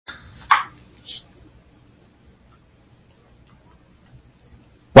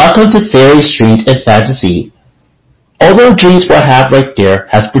Welcome to Fairies, Dreams, and Fantasy. Although Dreams What I Have Right There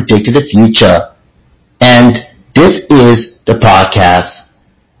has predicted the future, and this is the podcast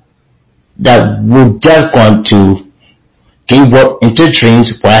that will delve into getting work into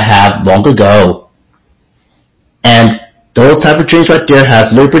dreams what I have long ago. And those type of dreams right there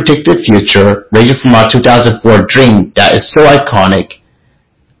has no predicted future, ranging from our 2004 dream that is so iconic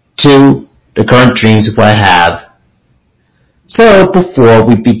to the current dreams what I have. So before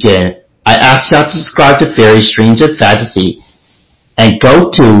we begin, I ask you to subscribe to Fairies, Dreams, and Fantasy and go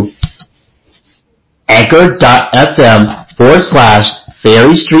to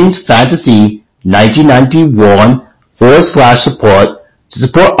anchor.fm/Fairies, Dreams, Fantasy 1991/support to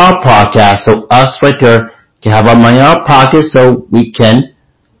support our podcast so us right there can have our money in our pocket so we can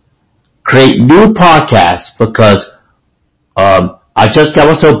create new podcasts because I just got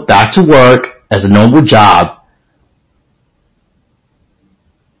myself back to work as a normal job.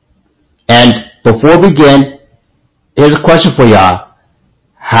 And before we begin, here's a question for y'all.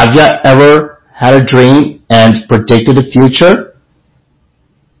 Have y'all ever had a dream and predicted the future?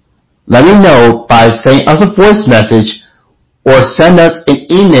 Let me know by sending us a voice message or send us an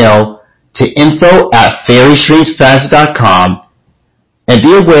email to info@fairiesdreamsfantasy.com, and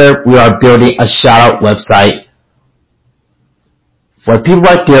be aware we are building a shout-out website for people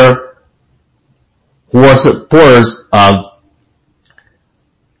right there who are supporters of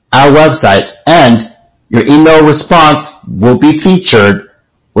our websites, and your email response will be featured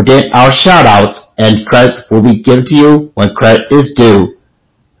within our shoutouts, and credits will be given to you when credit is due.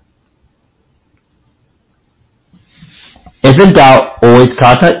 If in doubt, always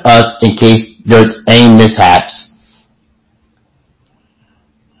contact us in case there's any mishaps.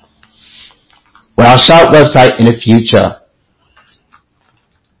 With our shout website in the future.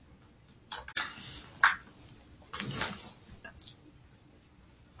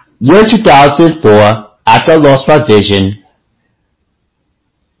 Year 2004, after I lost my vision,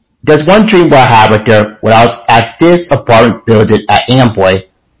 there's one dream where I had right there when I was at this apartment building at Amboy,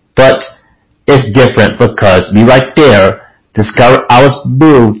 but it's different because me right there discovered I was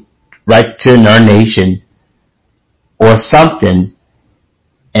moved right to another nation or something,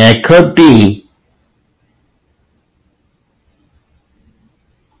 and it could be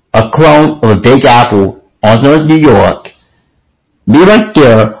a clone of a Big Apple on North New York. Me right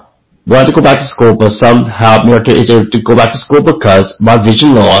there wanted to go back to school, but somehow me right there is able to go back to school because my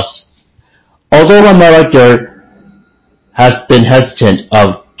vision loss. Although my mother right there has been hesitant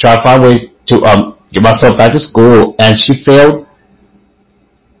of trying to find ways to get myself back to school, and she failed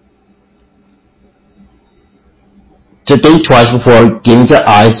to think twice before getting the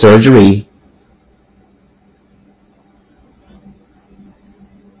eye surgery.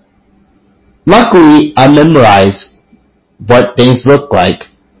 Luckily, I memorized what things look like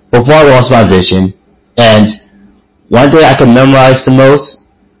before I lost my vision, and one day I can memorize the most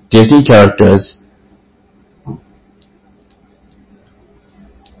Disney characters.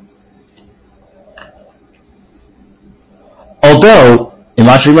 Although, in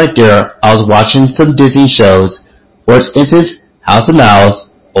my dream right there, I was watching some Disney shows, for instance, House of Mouse,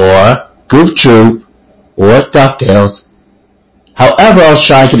 or Goof Troop, or DuckTales. However, I was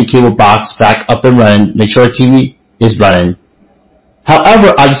trying to get the cable box back up and running, make sure the TV is running.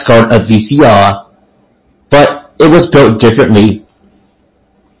 However, I discovered a VCR, but it was built differently.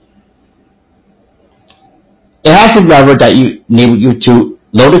 It has a lever that enable you to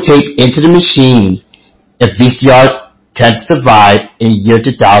load the tape into the machine if VCRs tend to survive in year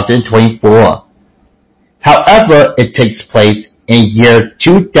 2024. However, it takes place in year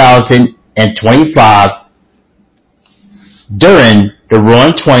 2025 during the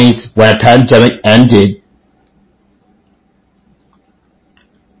roaring 20s when a pandemic ended.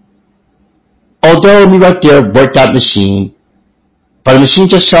 Although me right there worked that machine, but the machine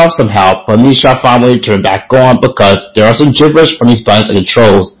just shut off somehow, but me trying to find a way to turn it back on because there are some gibberish from these buttons and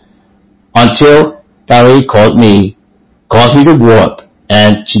controls, until that lady called me, caused me to warp,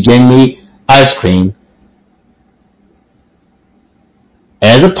 and she gave me ice cream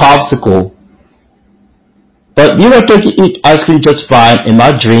as a popsicle. But me right there could eat ice cream just fine in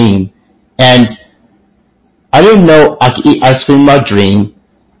my dream, and I didn't know I could eat ice cream in my dream,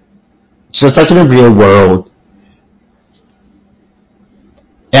 just like in the real world.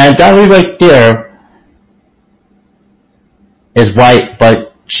 And that lady right there is white,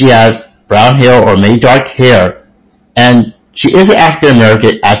 but she has brown hair or maybe dark hair, and she is African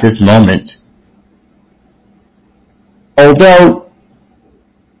American at this moment. Although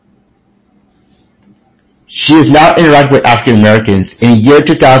she is now interacting with African Americans in the year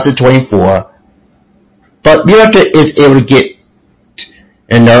 2024, but Miracle is able to get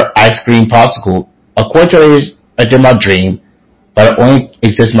another ice cream popsicle. According to I did my dream, but it only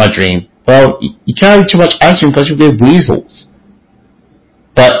exists in my dream. Well, you can't eat too much ice cream because you get weasels.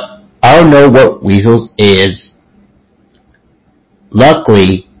 But I don't know what weasels is.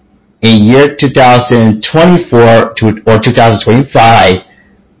 Luckily, in year 2024 or 2025,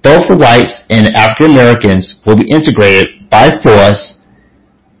 both the whites and African Americans will be integrated by force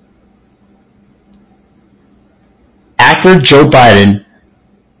after Joe Biden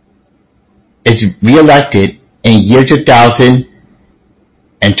is reelected in year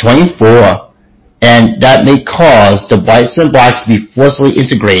 2024, and that may cause the whites and blacks to be forcibly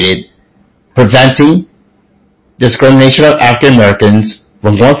integrated, preventing discrimination of African Americans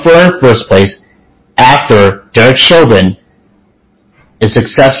from going forward in the first place after Derek Chauvin is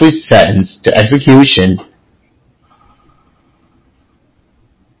successfully sentenced to execution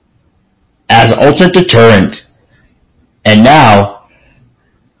as an ultimate deterrent. And now,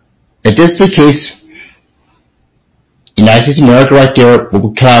 if this is the case, United States of America right there will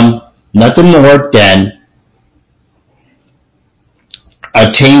become nothing more than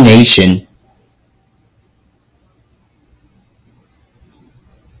a tame nation.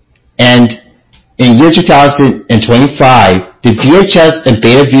 And in year 2025, the VHS and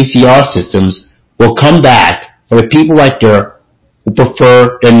Beta VCR systems will come back for the people right there who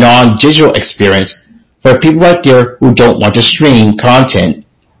prefer the non-digital experience, for the people right there who don't want to stream content,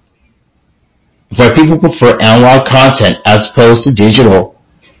 for the people who prefer analog content as opposed to digital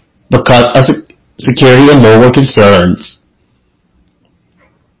because of security and mobile concerns.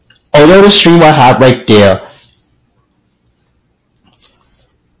 Although the stream I have right there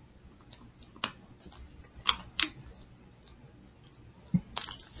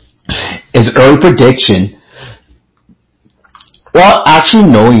is early prediction, without actually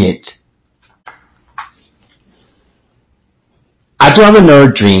knowing it, I do have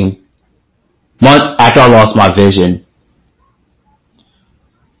another dream months after I lost my vision.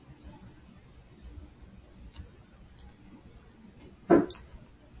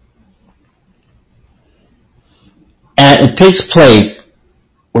 And it takes place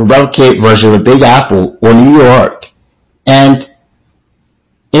with a replicated version of Big Apple or New York. And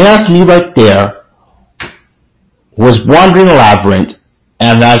it has me right there who was wandering a labyrinth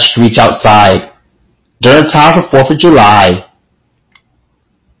and managed to reach outside during the time of the 4th of July,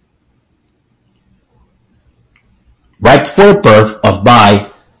 right before the birth of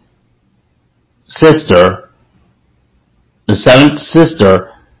my sister, the seventh sister,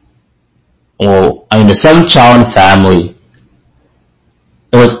 the seventh child in the family.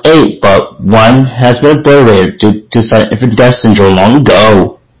 It was 8, but one has been obliterated due to sudden infant death syndrome long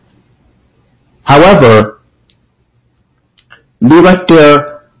ago. However, me right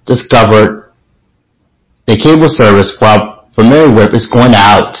there discovered the cable service while familiar with is going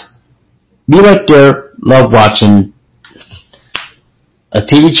out. Me right there love watching a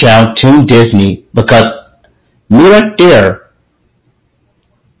TV channel, Toon Disney, because me right there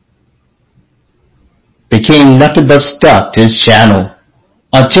became nothing but stuck to this channel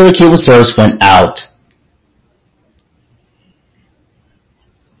until the cable service went out.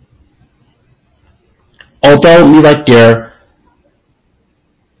 Although me right there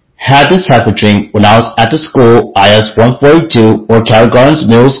had this type of dream when I was at the school IS 142 or Carroll Gardens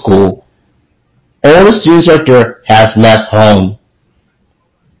Middle School, all the students right there has left home.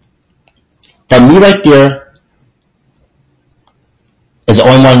 But me right there is the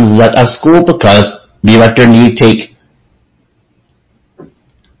only one left at school because me right there need to take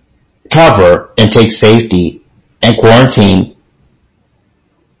cover and take safety and quarantine.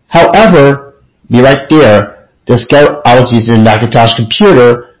 However, me right there discovered I was using a Macintosh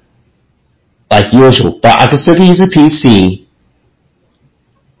computer like usual, but I could still use a PC.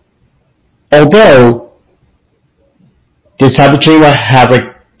 Although this type of dream I have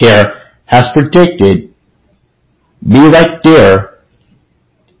right there has predicted me right there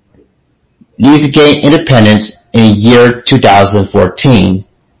needs to gain independence in the year 2014.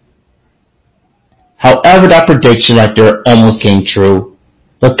 However, that prediction right there almost came true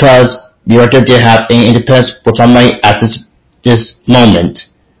because me right there did have any independence with my money at this moment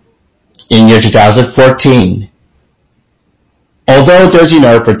in year 2014. Although there's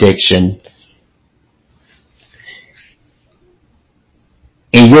another prediction.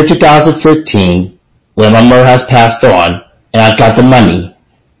 In year 2015, when my mother has passed on and I've got the money,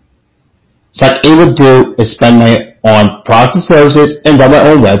 so what I would do is spend money on products and services and run my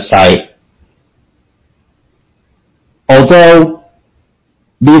own website. Although,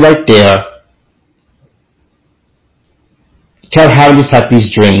 me right there, kept having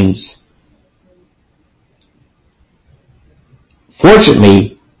these dreams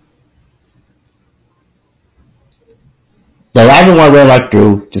Fortunately, the writer I really like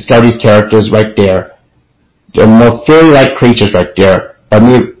to discover these characters right there. They're more fairy-like creatures right there. But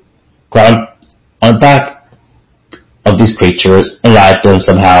me climb on the back of these creatures and ride them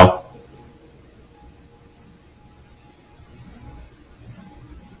somehow.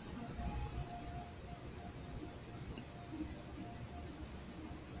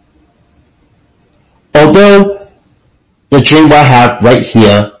 Although the dream I have right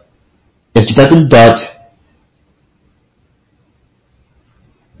here is nothing but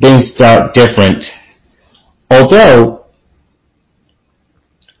things start different. Although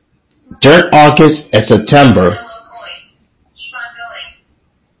during August and September,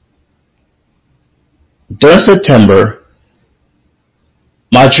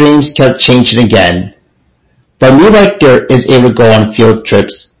 my dreams kept changing again. But me right there is able to go on field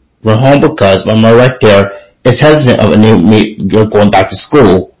trips from home because my mother right there is hesitant of me going back to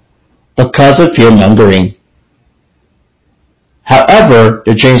school because of fear mongering. However,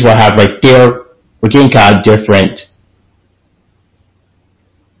 the dreams I have right there were getting kind of different.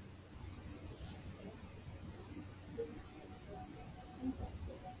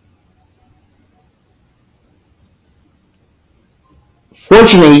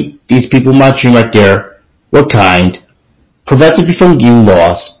 Fortunately, these people in my dream right there were kind, prevented me from getting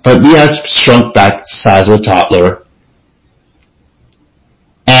lost, but me had shrunk back to the size of a toddler.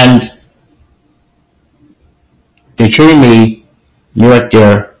 And they treated me right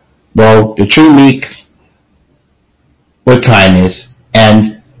there, well, they treated me with kindness,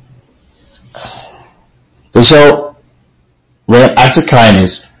 and they show acts of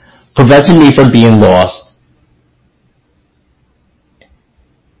kindness, preventing me from being lost.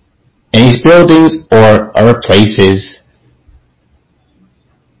 In these buildings or other places,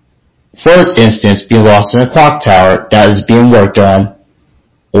 for instance, being lost in a clock tower that is being worked on,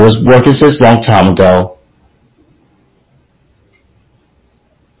 or was working since a long time ago.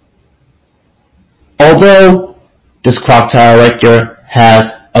 Although this clock tower right there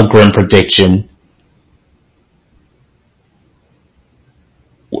has a grim prediction.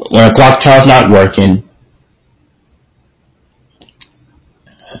 When a clock tower is not working,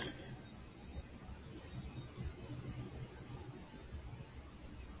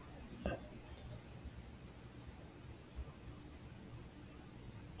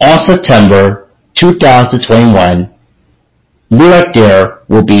 on September 2021, me right there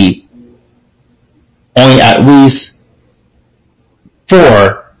will be only at least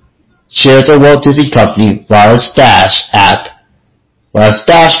 4 shares of Walt Disney Company via Stash app, via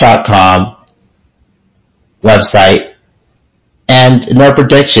Stash.com website, and in our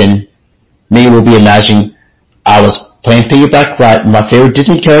prediction, me will be imagining I was playing piggyback ride with my favorite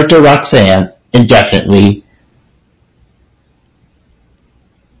Disney character Roxanne indefinitely.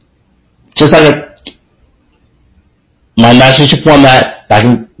 Just like my imagination format back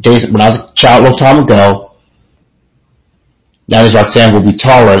in days when I was a child a long time ago, now this Roxanne will be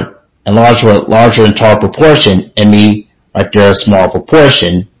taller and larger in tall proportion, and me right there a small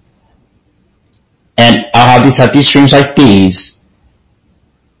proportion. And I'll have these streams like these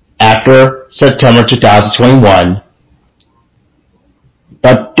after September 2021.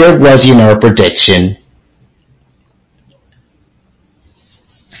 But there was a prediction.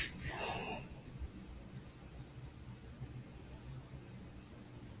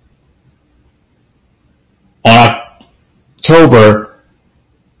 On October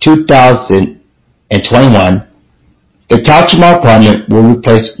 2021, the couch in my apartment will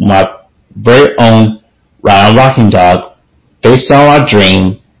replace my very own Ride on Rocking Dog based on my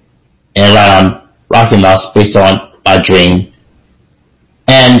dream, and Ride on Rocking Mouse based on my dream.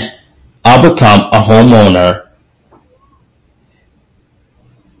 And I'll become a homeowner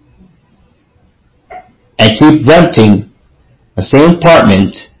and keep renting the same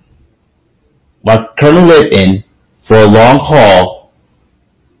apartment I currently live in for a long haul.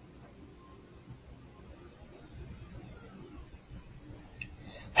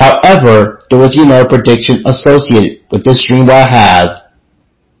 However, there was a prediction associated with this dream I have.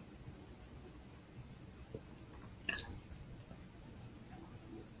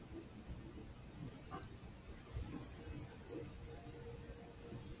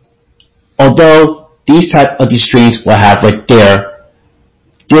 Although these type of these dreams I have right there,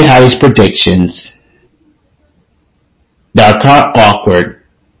 they have these predictions that are kind of awkward.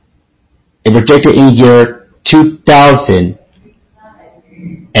 It predicted in the year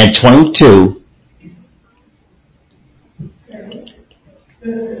 2022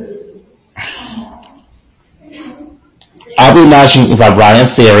 I'll be imagining if I ride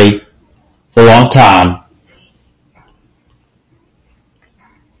on ferry for a long time.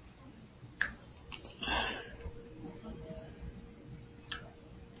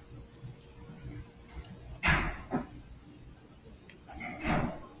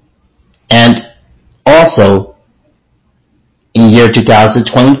 Also, in year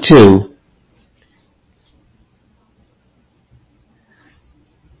 2022,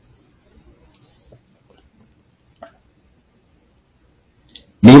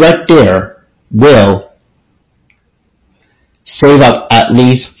 me right there will save up at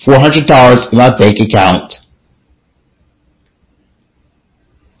least $400 in my bank account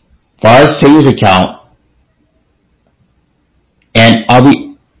for our savings account, and I'll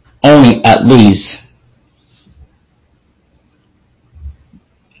be owning at least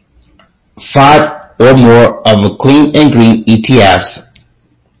 5 or more of a clean and green ETFs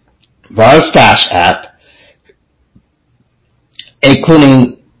for our Stash app,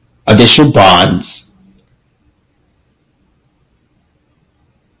 including additional bonds.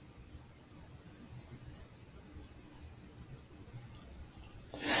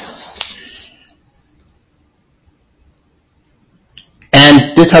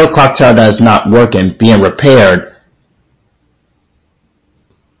 And this type of clock tower that is not working, being repaired,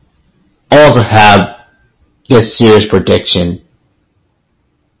 also have this serious prediction.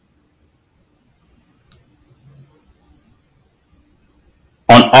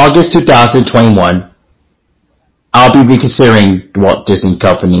 On August 2021, I'll be reconsidering the Walt Disney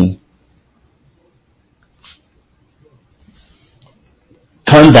Company.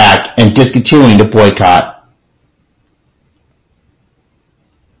 Coming back and discontinuing the boycott.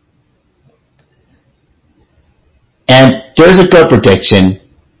 And there's a good prediction.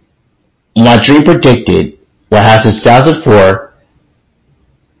 My dream predicted what has since 2004,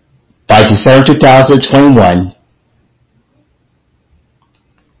 by December 2021,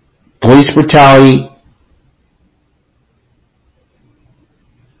 police brutality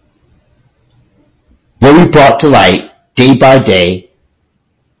will be brought to light day by day,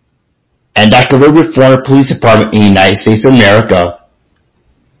 and that could reform the police department in the United States of America.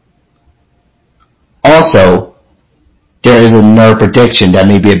 Also, there is another prediction that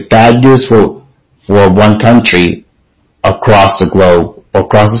may be a bad news for one country across the globe, or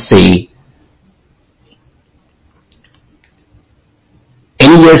across the sea.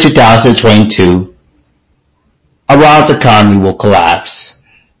 In the year 2022, Iran's economy will collapse,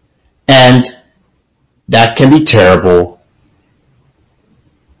 and that can be terrible.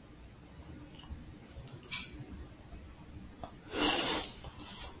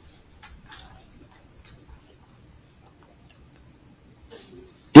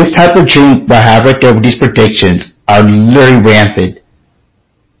 This type of dream that I have right there with these predictions are literally rampant.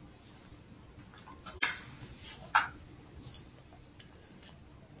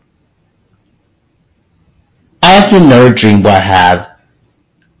 I have another dream what I have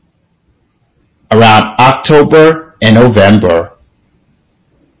around October and November.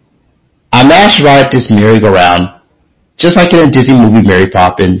 I'm actually ride this merry-go-round, just like in the Disney movie Mary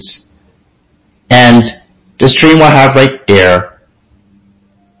Poppins. And this dream what I have right there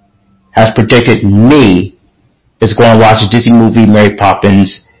has predicted me is going to watch the Disney movie Mary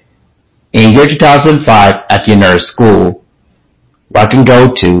Poppins in the year 2005 at the nurse school, where I can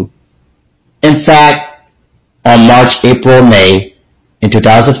go to. In fact, on March, April, May in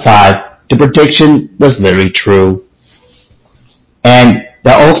 2005, the prediction was literally true. And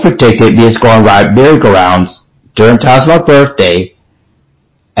that also predicted me is going to ride merry-go-rounds during times of my birthday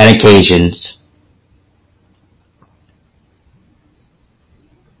and occasions.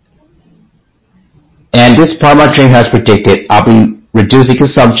 And this part of my dream has predicted I'll be reducing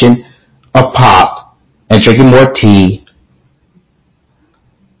consumption of pop and drinking more tea.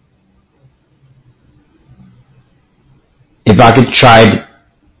 If I could try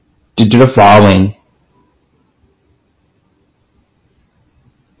to do the following.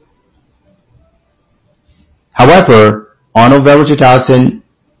 However, on November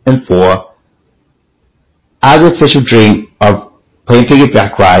 2004, I had the official dream of playing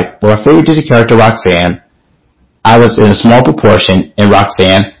piggyback ride with my favorite Disney character Roxanne. I was in a small proportion, and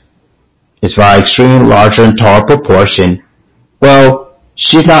Roxanne is by extremely larger and taller proportion. Well,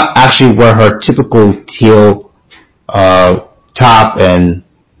 she's not actually wearing her typical teal top and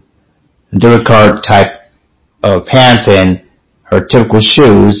different colored type of pants and her typical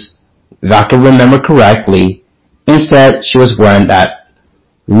shoes, if I can remember correctly. Instead, she was wearing that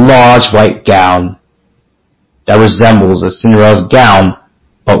large white gown that resembles a Cinderella's gown,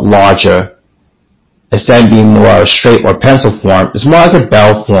 but larger. Instead of being more straight or pencil form, it's more like a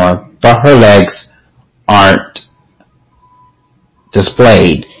bell form, but her legs aren't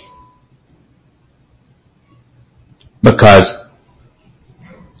displayed, because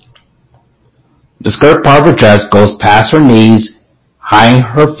the skirt part of her dress goes past her knees, hiding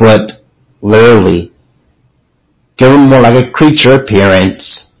her foot literally, giving more like a creature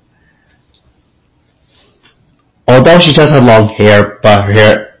appearance. Although she does have long hair, but her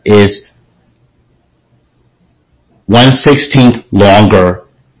hair is 1/16 longer.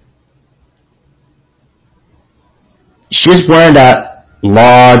 She's wearing that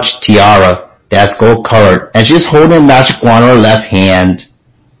large tiara that's gold colored, and she's holding a magic wand in her left hand.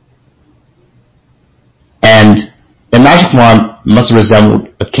 And the magic wand must resemble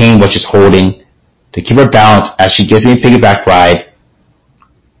a cane what she's holding to keep her balanced as she gives me a piggyback ride.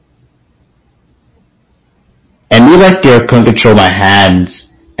 And me right there couldn't control my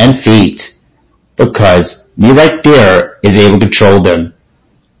hands and feet because me right there is able to control them.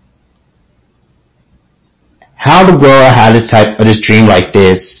 How in the world I had this dream like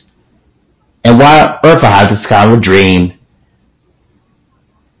this? And why on earth I had this kind of a dream?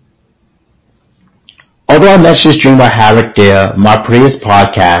 Although I mentioned this dream I had right there in my previous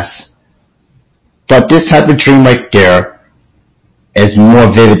podcast, but this type of dream right there is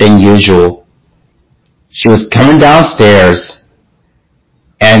more vivid than usual. She was coming downstairs,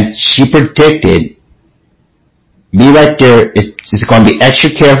 and she predicted me right there is going to be extra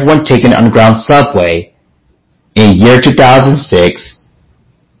careful when taking the underground subway in year 2006.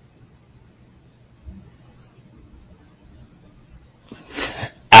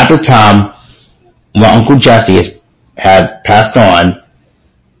 At the time, my Uncle Jesse had passed on,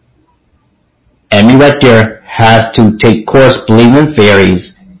 and me right there has to take course believing in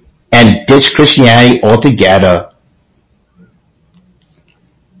fairies and ditch Christianity altogether.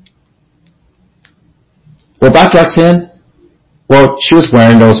 Well, back to Roxanne. Well, she was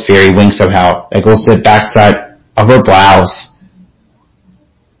wearing those fairy wings somehow that goes to the backside of her blouse.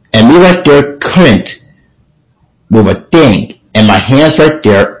 And me right there couldn't move a thing, and my hands right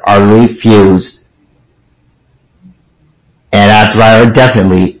there are really fused. And I have to ride her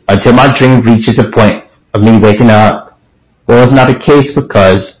definitely until my dream reaches the point of me waking up. Well, it's not the case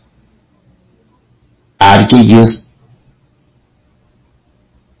because I had to get used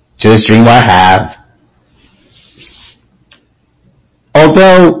to this dream I have.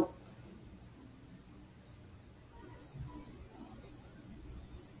 Although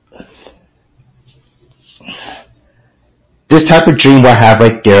this type of dream I have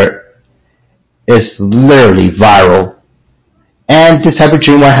right there is literally viral. And this type of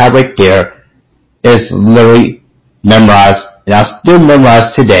dream I have right there is literally memorized, and I still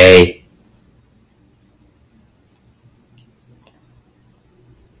memorize today.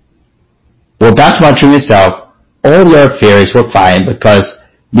 Well, back to my dream itself, all the other fairies were fine because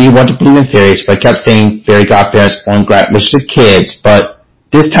we want to believe in fairies, but I kept saying fairy godparents won't grant wishes to kids, but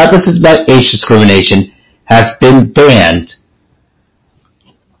this type of systematic age discrimination has been banned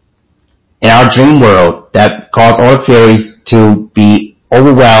in our dream world that caused all the fairies to be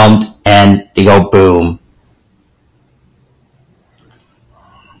overwhelmed and they go boom.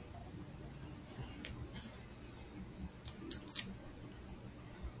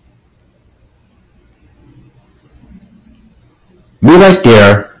 Me right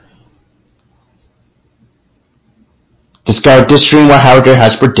there discovered this dream where Howard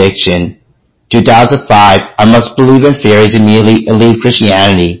has prediction. 2005, I must believe in fairies immediately and leave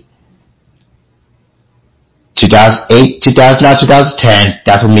Christianity. 2008, 2009, 2010,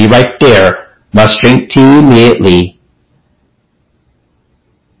 that's me right there, must drink tea immediately.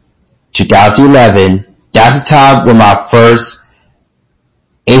 2011, that's the time when my first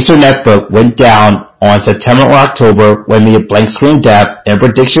Acer netbook went down on September or October when me a blank screen death and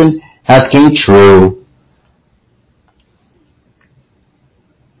prediction has came true.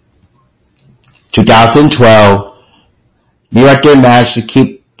 2012, me right there managed to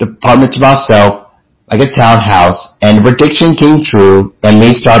keep the apartment to myself like a townhouse, and the prediction came true, and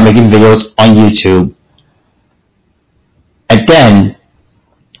me started making videos on YouTube. And then,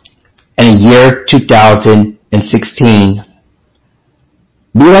 in the year 2016,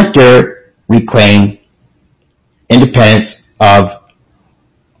 me right there reclaimed independence of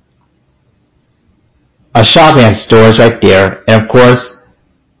a shopping at stores right there, and of course,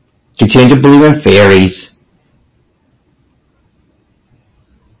 continue to believe in fairies.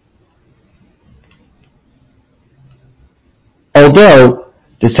 Although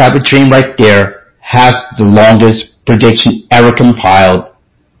this type of dream right there has the longest prediction ever compiled.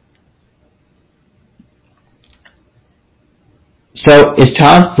 So it's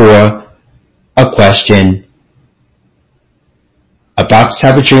time for a question about this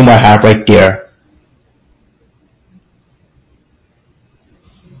type of dream I have right there.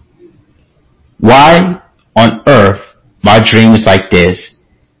 Why on earth my dream is like this?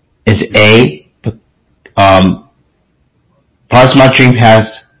 Is parts of my dream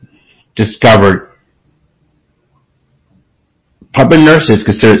has discovered puppet nurses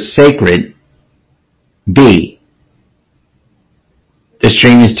considered sacred. B, this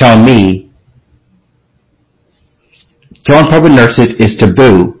dream is telling me killing public nurses is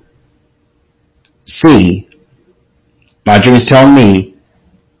taboo. C, my dream is telling me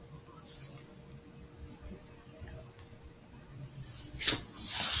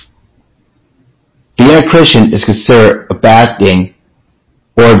being a Christian is considered a bad thing.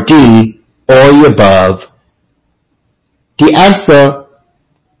 Or D, all the above. The answer,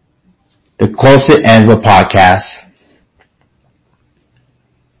 the closer it ends with podcast.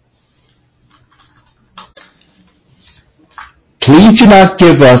 Please do not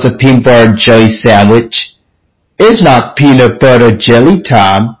give us a peanut butter jelly sandwich. It's not peanut butter jelly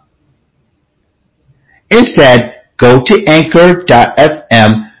time. Instead, go to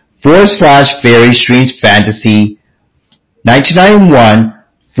anchor.fm/Fairy Streams Fantasy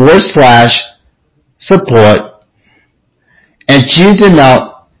 1991/support and choose an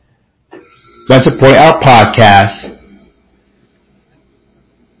amount when supporting our podcast.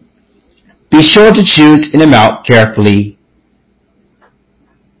 Be sure to choose an amount carefully.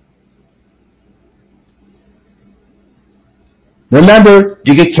 Remember,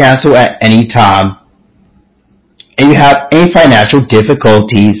 you can cancel at any time, and you have any financial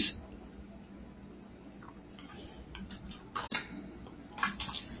difficulties.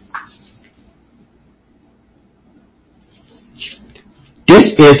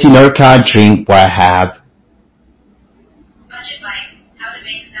 This is another kind of dream where I have Budget Bites, how to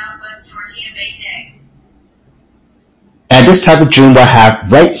make Southwest tortilla baked eggs. And this type of dream where I have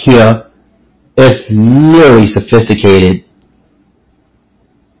right here is really sophisticated.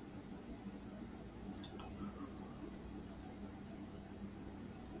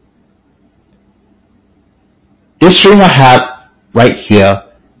 This dream I have right here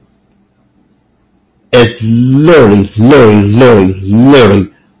is literally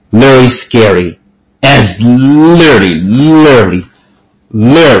scary. And it's literally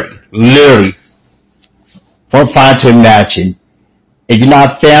horrifying to imagine. If you're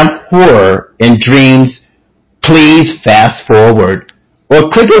not a fan of horror and dreams, please fast forward or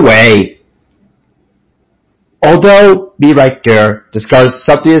click away. Although, be right there, discovers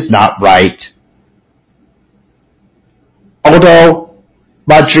something is not right. Although,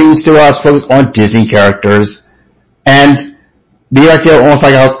 my dreams still was focused on Disney characters, and be right there almost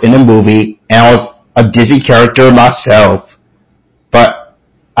like I was in a movie, and I was a Disney character myself, but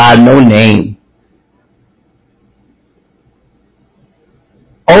I had no name.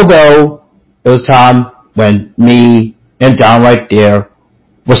 Although, it was time when me and Don right there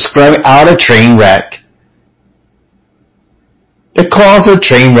were screaming out a train wreck. The cause of the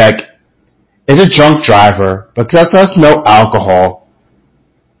train wreck is a drunk driver because there's no alcohol.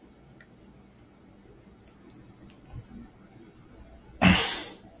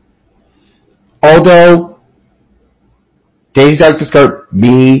 Although, Daisy like to discovered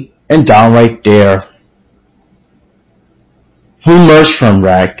me and Don right there, who emerged from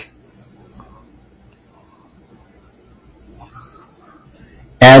wreck.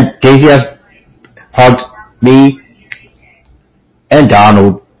 And Daisy has hugged me and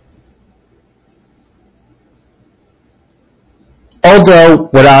Donald. Although,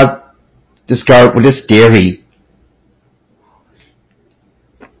 what I've discovered with this theory,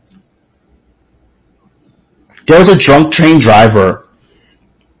 there was a drunk train driver.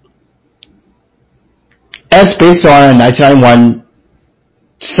 And it's based on a 1991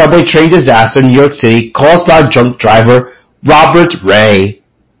 subway train disaster in New York City caused by a drunk driver, Robert Ray.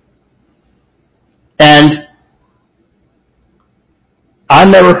 And I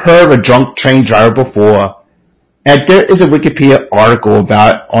never heard of a drunk train driver before. And there is a Wikipedia article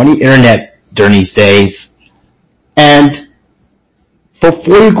about it on the internet during these days. And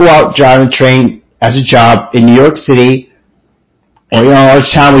before you go out driving a train as a job in New York City, or other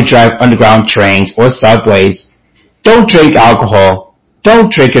time we drive underground trains or subways, don't drink alcohol.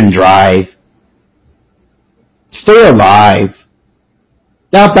 Don't drink and drive. Stay alive.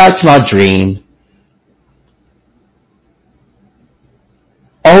 Now back to my dream.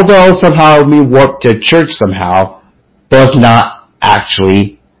 Although somehow me warped to a church somehow, but it's not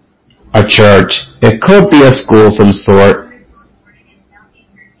actually a church. It could be a school of some sort.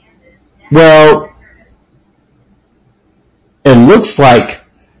 Well, it looks like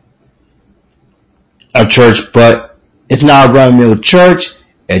a church, but it's not a run-of-the-mill church.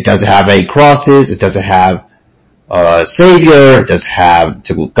 It doesn't have any crosses. It doesn't have a savior. It doesn't have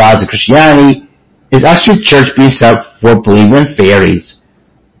gods of Christianity. It's actually a church being set up for believing in fairies.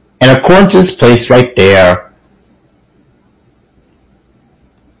 And according to this place right there,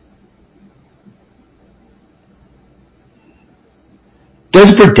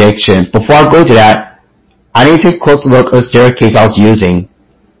 there's a prediction. Before I go to that, I need to take a close look at the staircase I was using.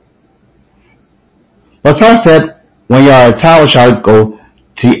 But someone said, when you're out of town, we shall go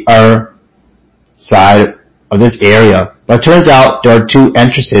to the other side of this area. But it turns out there are two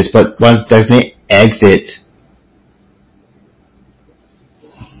entrances, but one's designated exit.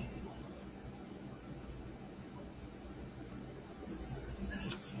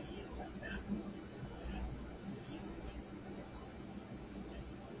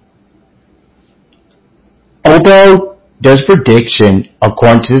 Although there's prediction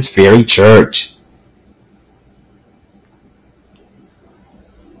according to this fairy church.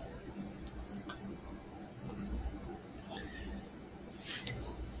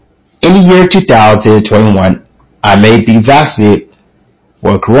 In the year 2021, I may be vaccinated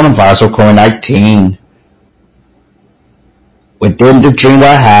for coronavirus or COVID-19. Within the dream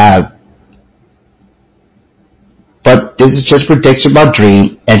I have. But this is just prediction about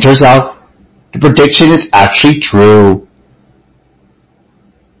dream, and turns out the prediction is actually true.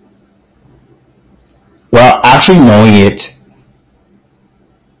 Without actually knowing it.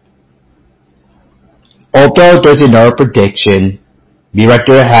 Although there's another prediction, the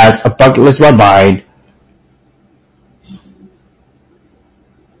director has a bucket list in my mind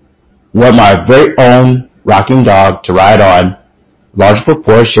with my very own rocking dog to ride on, large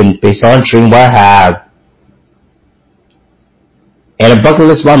proportion based on a dream what I have. And a bucket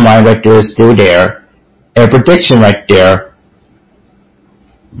list in my mind right there is still there, and a prediction right there,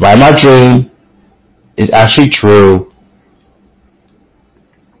 by my dream, is actually true.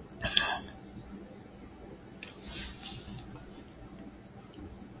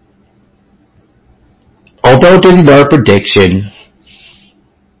 Although there's another prediction,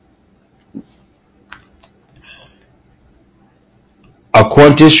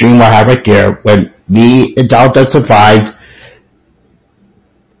 according to the dream I have right there, when me and Donald Duck survived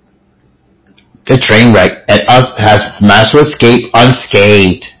the train wreck and us has managed to escape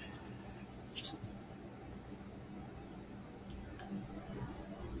unscathed.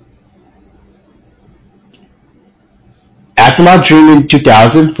 After my dream in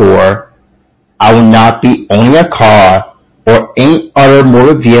 2004, I will not be owning a car or any other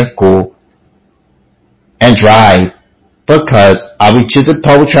motor vehicle and drive because I'll be choosing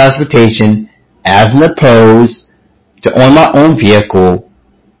public transportation as opposed to own my own vehicle.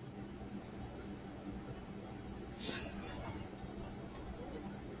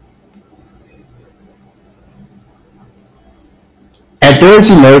 And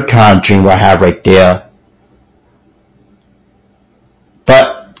there's another kind of dream I have right there. But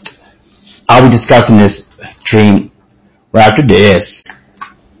I'll be discussing this dream right after this.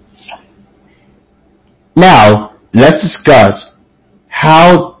 Now, let's discuss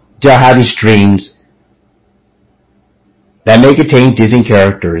how do I have these dreams that may contain Disney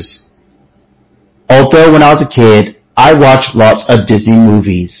characters. Although when I was a kid, I watched lots of Disney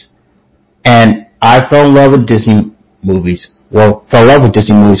movies. And I fell in love with Disney movies. Well, fell in love with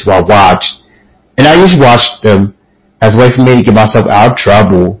Disney movies while I watched. And I used to watch them as a way for me to get myself out of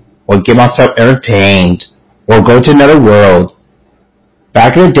trouble, or get myself entertained, or go to another world.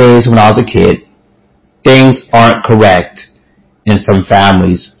 Back in the days when I was a kid, things aren't correct in some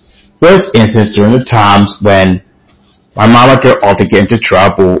families. For instance, during the times when my mom and dad all to get into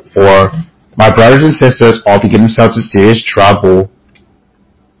trouble, or my brothers and sisters all to get themselves in serious trouble.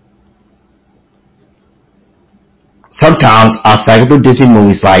 Sometimes I'll cycle through Disney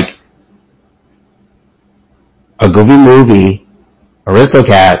movies like a Goofy movie,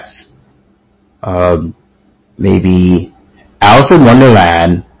 Aristocats, maybe Alice in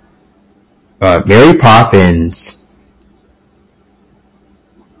Wonderland, Mary Poppins,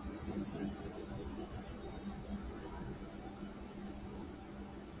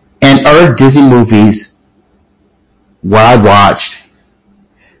 and other Disney movies what I watched.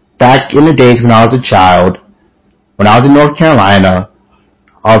 Back in the days when I was a child, when I was in North Carolina,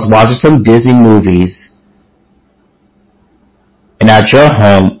 I was watching some Disney movies in our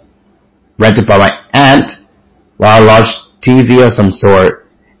home, rented by my aunt, while I watched TV of some sort,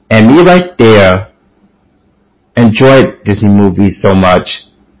 and me right there enjoyed Disney movies so much,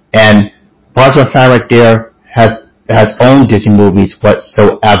 and parts of my family right there has owned Disney movies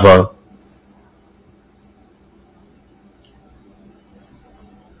whatsoever.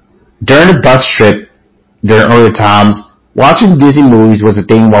 During the bus trip, during earlier times, watching Disney movies was a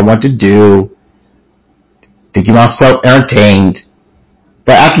thing I wanted to do to keep myself entertained.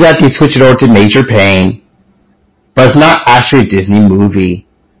 But after that, they switched it over to Major Payne. But it's not actually a Disney movie.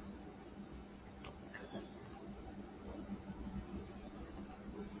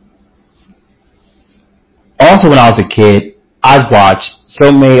 Also, when I was a kid, I watched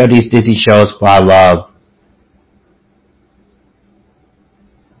so many of these Disney shows that I love.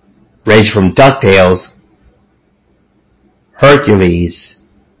 ranging from DuckTales, Hercules,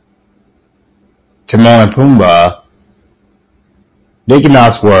 Timon and Pumbaa, Mickey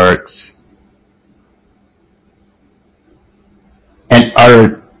Mouse Works, and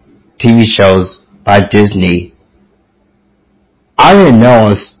other TV shows by Disney. I didn't know I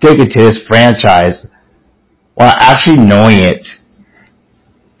was sticking to this franchise while actually knowing it.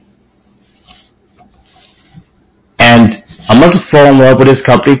 And I must have fallen in love with this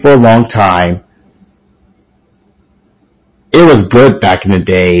company for a long time. It was good back in the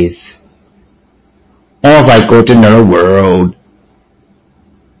days. Almost like going to another world.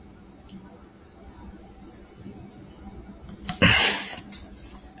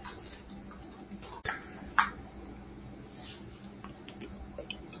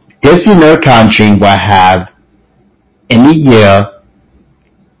 Disney Nerd Country will have in the year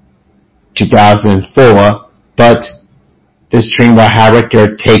 2004, but this stream will have right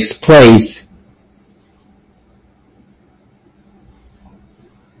there takes place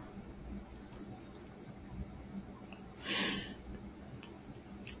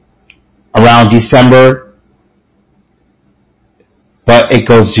around December, but it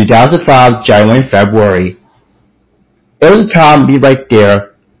goes 2005, January and February. It was a time me right there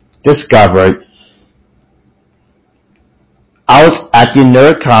discovered. I was at the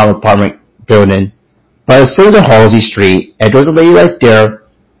NerdCom apartment building, but it's still on Halsey Street, and there was a lady right there,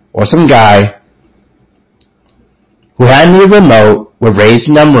 or some guy, who had me a remote with raised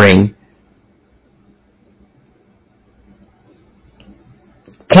numbering,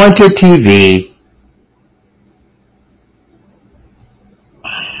 pointed TV,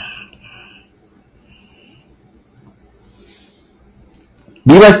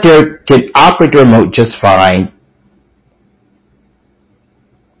 me right there can operate the remote just fine.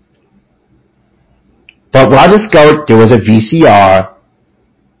 But when I discovered there was a VCR,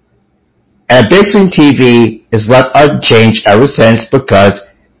 and a big screen TV is left unchanged ever since because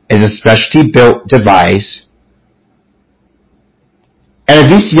it's a specialty built device, and a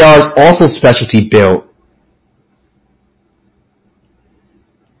VCR is also specialty built.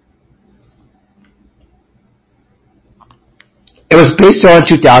 It was based on a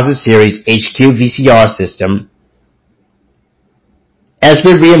 2000 series HQ VCR system, and it's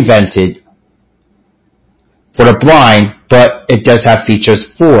been reinvented for the blind, but it does have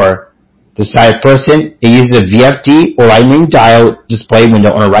features for the sighted person. It uses a VFD or lightning dial display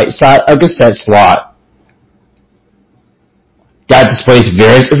window on the right side of the cassette slot that displays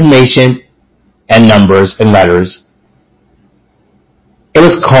various information and numbers and letters. It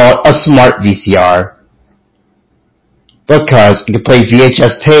was called a smart VCR because it could play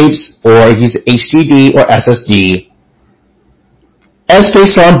VHS tapes or use HDD or SSD. And it's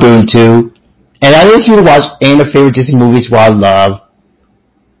based on Ubuntu, and I used to watch any of my favorite Disney movies while I love.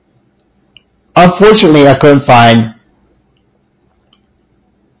 Unfortunately, I couldn't find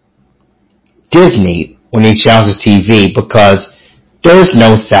Disney on these channels of TV because there is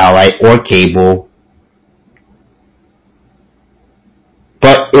no satellite or cable.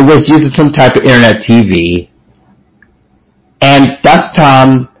 But it was using some type of internet TV. And that's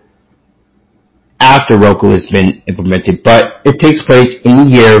time after Roku has been implemented, but it takes place in the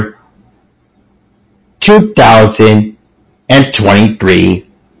year 2023.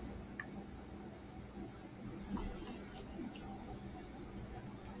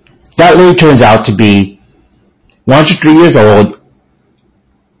 That lady turns out to be 103 years old,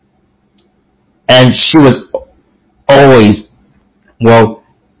 and she was always,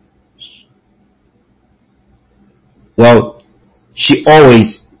 she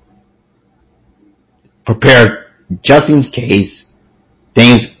always prepared just in case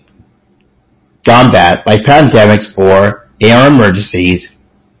things gone bad, like pandemics or air emergencies.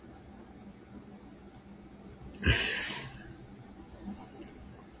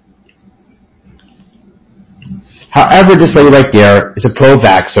 However, this lady right there is a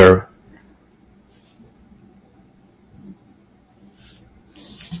pro-vaxxer,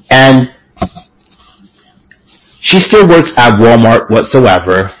 and she still works at Walmart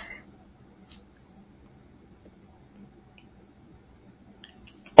whatsoever.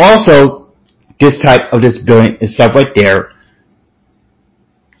 Also, this type of this building itself right there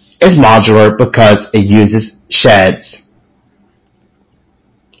is modular because it uses sheds.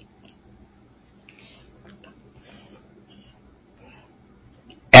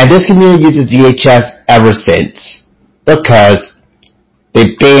 And this community uses VHS ever since because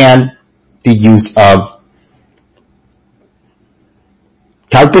they banned the use of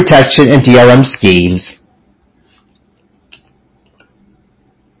child protection and DRM schemes.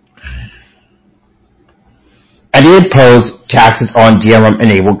 And they imposed taxes on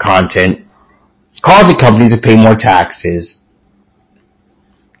DRM-enabled content, causing companies to pay more taxes,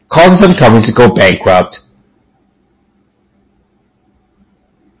 causing some companies to go bankrupt.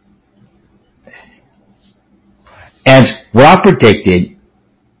 And what I predicted,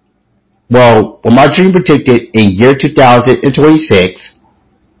 what my dream predicted in year 2026,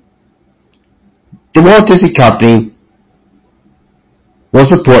 the Walt Disney Company will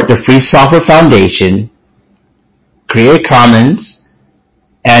support the Free Software Foundation, Creative Commons,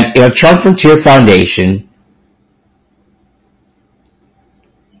 and Electronic Frontier Foundation,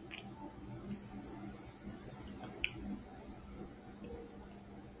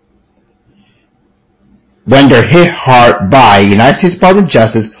 when they're hit hard by United States Department of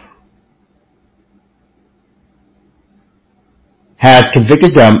Justice has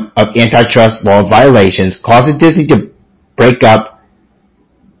convicted them of antitrust law violations, causing Disney to break up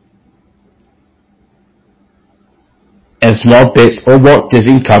in small bits or Walt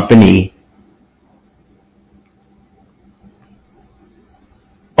Disney Company.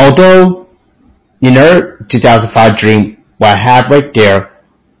 Although, 2005 dream, what I have right there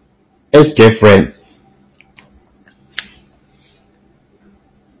is different.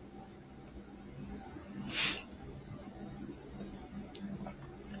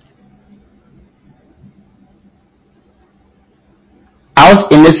 I was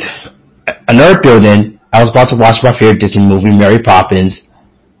in another building. I was about to watch my favorite Disney movie, Mary Poppins.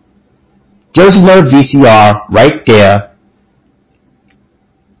 There was another VCR right there.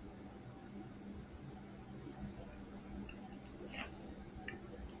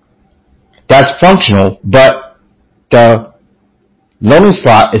 That's functional, but the loading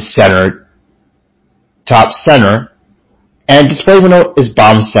slot is centered, top center, and display window is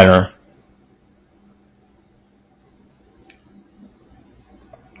bottom center.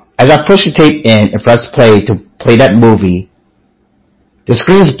 As I push the tape in and press play to play that movie, the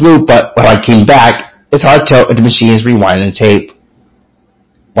screen is blue, but when I came back, it's hard to tell if the machine is rewinding the tape.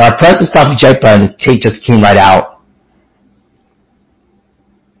 When I pressed the stop eject button, the tape just came right out.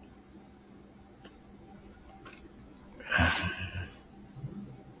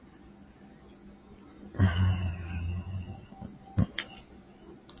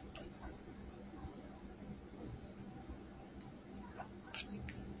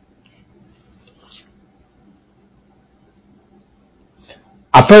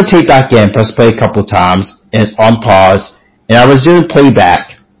 I put the tape back in, press play a couple times, and it's on pause, and I resume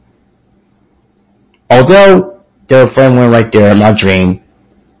playback. Although there were friends right there in my dream,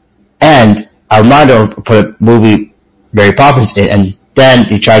 and I reminded him to put a movie Mary Poppins in, and then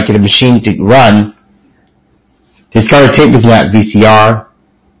he tried to get a machine to run. His color tape was not VCR.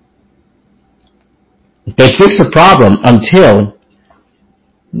 They fixed the problem until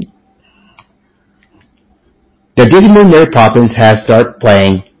the Disney movie Mary Poppins has started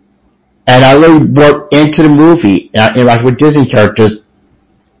playing, and I really warped into the movie and I interacted with Disney characters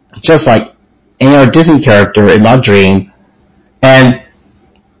just like any other Disney character in my dream. And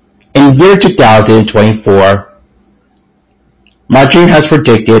in year 2024, my dream has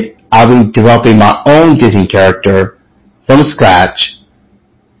predicted I'll be developing my own Disney character from scratch.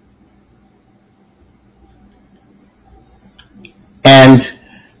 And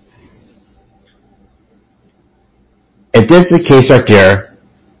if this is the case right there,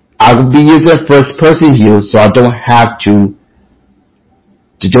 I will be using a first person view so I don't have to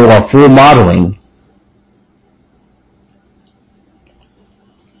do a full modeling.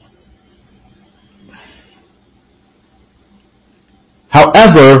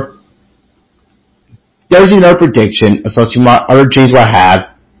 However, there's another prediction associated with my other dreams I have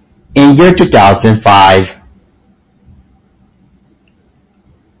in year 2005.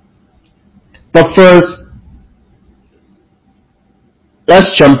 But first,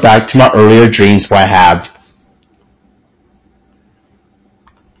 let's jump back to my earlier dreams what I have.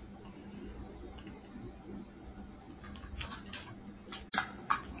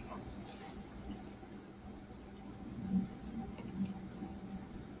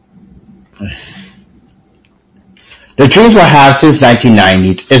 The dreams I have since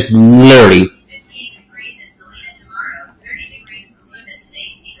 1990s is literally 58 degrees in Salina tomorrow, 30 degrees Palooza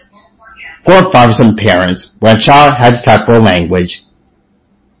today. See the full forecast. horrifying for some parents when a child has this type of language.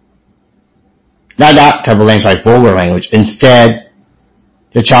 Not that type of language like vulgar language. Instead,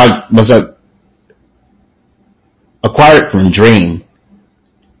 the child must acquire it from a dream.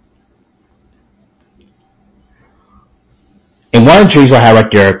 In one of the dreams I have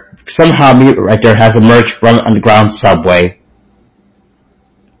right there, somehow me right there has emerged from an underground subway.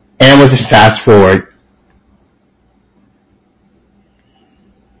 And it was a fast forward.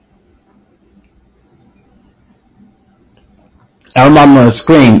 And her mom on the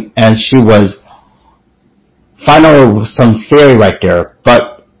screen, and she was finally some fairy right there.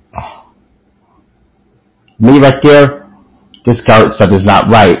 But me right there discovered something is not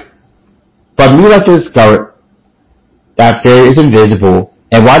right. But me right there discovered that fairy is invisible.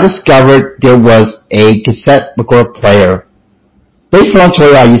 And when I discovered there was a cassette recorder player based on a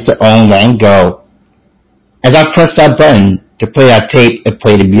toy I used to own long ago. As I pressed that button to play that tape, it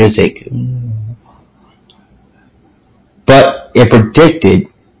played the music. But it predicted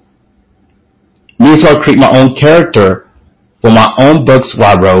me to create my own character for my own books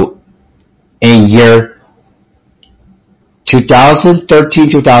I wrote in year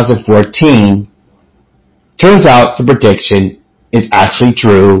 2013-2014. Turns out the prediction is actually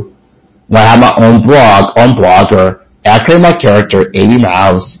true. When I had my own blog on Blogger, and I created my character, Amy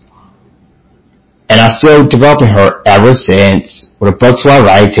Mouse. And I'm still developing her ever since with the books I'm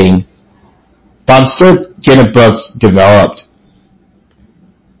writing. But I'm still getting books developed.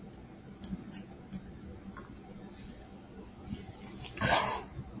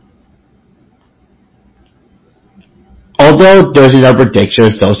 Although there's no prediction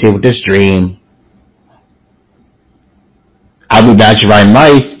associated with this dream, I would imagine writing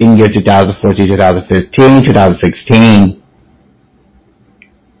mice in year 2014, 2015, 2016.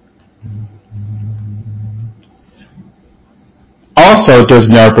 Also, there's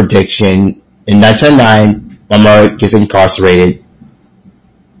no prediction. In 1999, my mother gets incarcerated.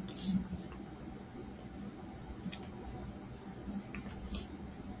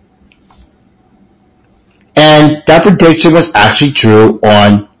 And that prediction was actually true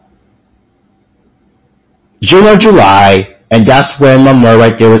on June or July, and that's when my mother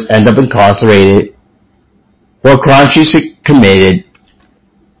right there was end up incarcerated for a crime she committed.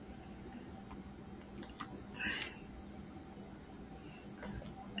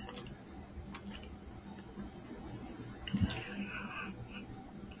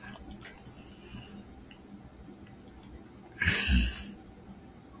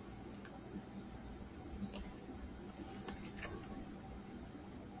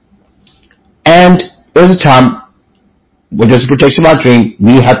 And there was a time when there's a prediction about dream,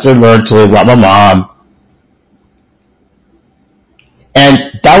 we had to learn to live without my mom.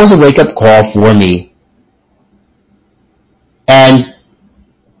 And that was a wake-up call for me. And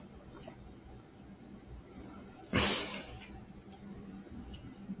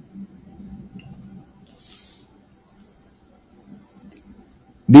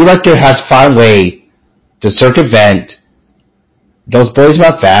me right there has to find a way to circumvent those bullies in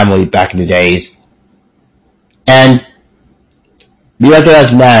my family back in the days. And me right there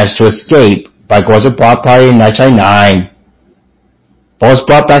has managed to escape by going to a block party in 1999. But I was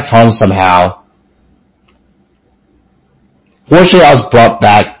brought back home somehow. Fortunately, I was brought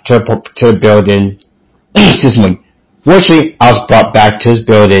back to the building. Excuse me. Fortunately, I was brought back to this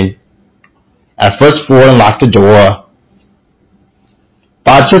building at first floor and locked the door.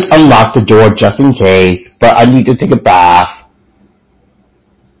 But I just unlocked the door just in case, but I need to take a bath.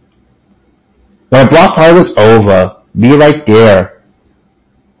 When the block party was over, me right there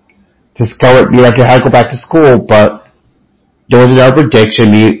discovered me right there had to go back to school, but there was another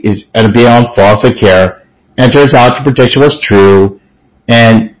prediction me is going to be on foster care. And it turns out the prediction was true,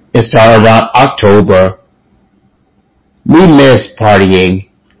 and it started around October. Me missed partying,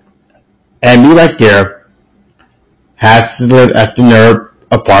 and me right there has to live at the nerd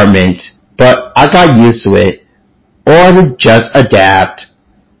apartment, but I got used to it, or I would just adapt.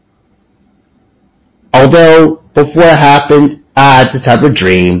 Although, before it happened, I had this type of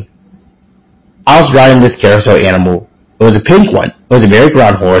dream. I was riding this carousel animal. It was a pink one. It was a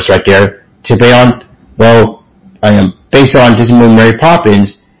merry-go-round horse right there, to be on, well, based on Disney movie Mary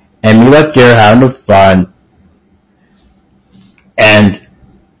Poppins, and me right there having fun. And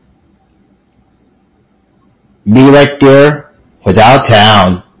me right there was out of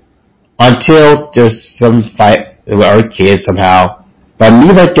town until there's some fight with our kids somehow. But me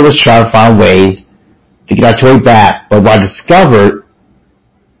right there was trying to find ways to get our toy back. But what I discovered,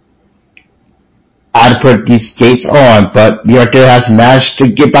 I had to put these skates on, but me right there has managed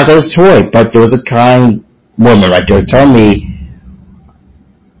to get back on his toy. But there was a kind woman right there tell me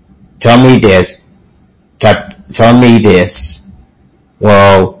this.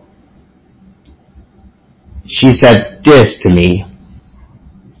 Well, she said this to me.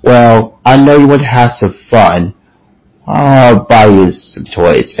 Well, I know you want to have some fun. I'll buy you some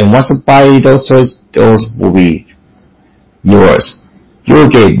toys. And once I buy you those toys, those will be yours. You'll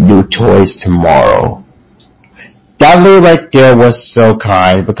get new toys tomorrow. That lady right there was so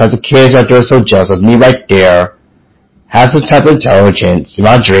kind because the kids right there are so jealous of me right there. Has some type of intelligence in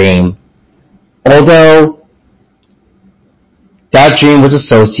my dream. Although that dream was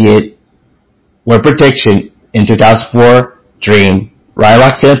associated with prediction in 2004 dream, Ryan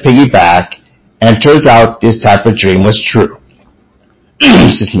Roxanne's piggyback, and turns out this type of dream was true.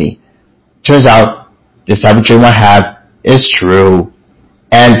 Excuse me. Turns out this type of dream I have is true.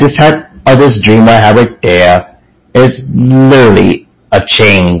 And this type of this dream I have right there is literally a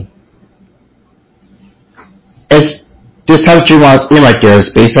chain. This type of dream I was in right there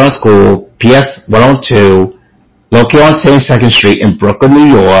is based on a school, PS 102, located on 72nd Street in Brooklyn,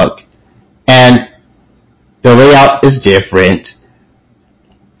 New York, and the layout is different.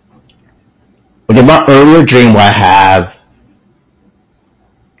 But in my earlier dream what I have,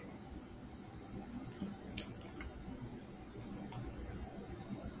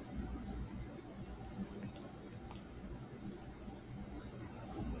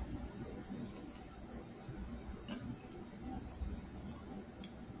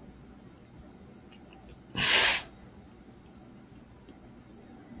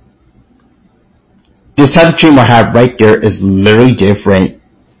 this type of dream I have right there is literally different.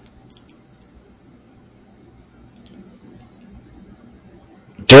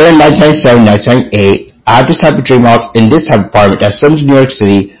 During 1997-1998, I had this type of dream house in this type of apartment that's similar to New York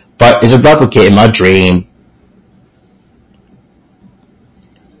City, but is a replicate in my dream.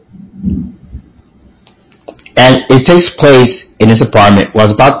 And it takes place in this apartment where I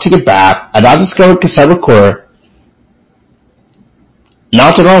was about to take a bath, and I discovered a cassette recorder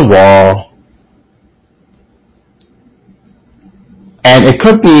mounted on a wall. And it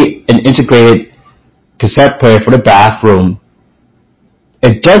could be an integrated cassette player for the bathroom.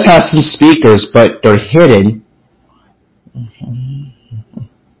 It does have some speakers, but they're hidden.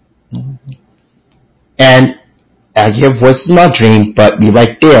 And I hear voices in my dream, but me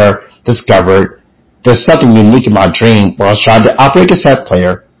right there discovered there's something unique in my dream where I was trying to operate a cassette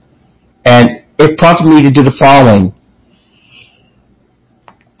player, and it prompted me to do the following.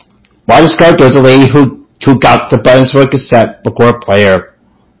 Well, I discovered there's a lady who got the buttons for a cassette recorder player.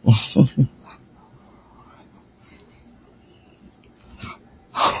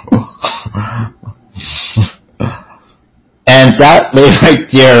 And that lady right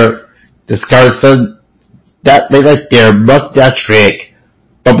there discovered that lady right there must that trick.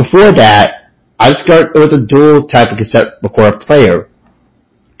 But before that, I discovered it was a dual type of cassette recorder player.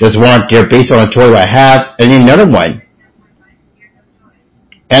 There's one there based on a toy I have, and another one.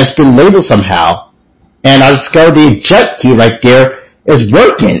 And it's been labeled somehow. And I discovered the eject key right there is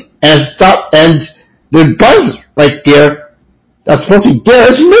working. And it's stopped, and the buzz right there that's supposed to be there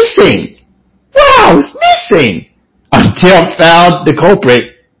is missing. Wow, it's missing. Until I found the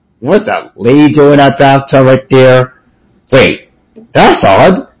culprit. What's that lady doing in that bathtub right there? Wait, that's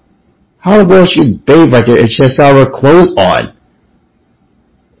odd. How in the world she bathe right there if she has all her clothes on?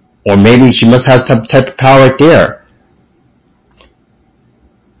 Or maybe she must have some type of power right there.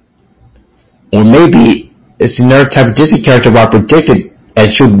 Or maybe it's another type of Disney character I predicted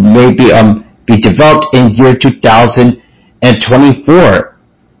and should maybe be developed in year 2024.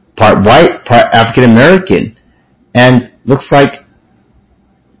 Part white, part African American. And looks like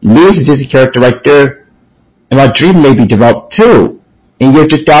me as a Disney character right there, and my dream may be developed too in year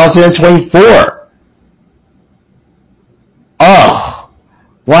 2024. Oh,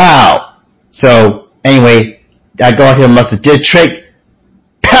 wow. So anyway, that girl here must have did a trick.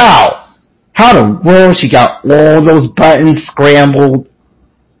 Pow! How the world she got all those buttons scrambled?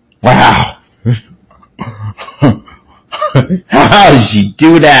 Wow. How did she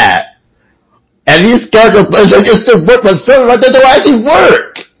do that? And these characters just didn't work, but some of them don't actually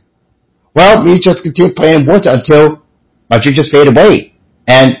work. Well, me just continue playing once until my dream just fade away.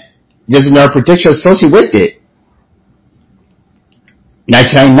 And there's another prediction associated with it.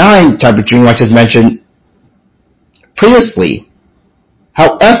 1999 type of dream I just mentioned previously.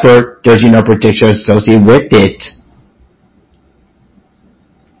 However, there's no prediction associated with it.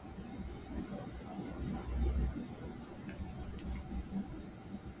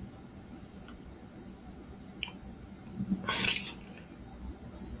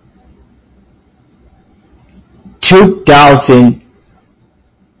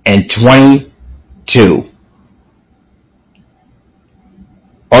 (2022).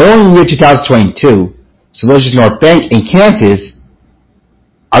 Although in the year 2022, Solutions North Bank in Kansas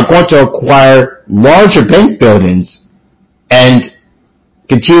are going to acquire larger bank buildings and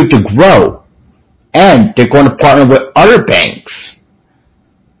continue to grow, and they're going to partner with other banks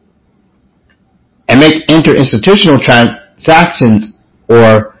and make inter-institutional transactions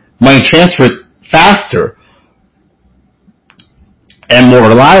or money transfers faster and more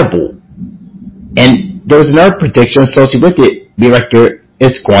reliable. And there's another prediction associated with it. The director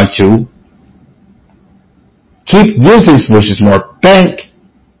is going to keep using Solutions North Bank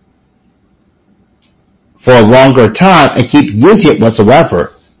for a longer time and keep using it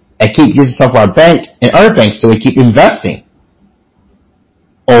whatsoever, and keep using Sunflower Bank and other banks so we keep investing.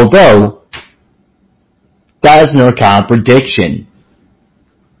 Although, that is no kind of prediction.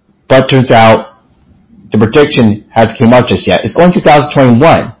 But turns out, the prediction hasn't come out just yet. It's only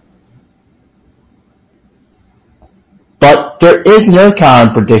 2021. But there is another kind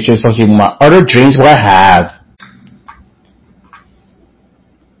of prediction associated with my other dreams what I have.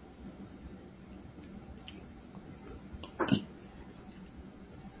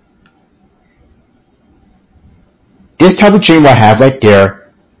 This type of dream I have right there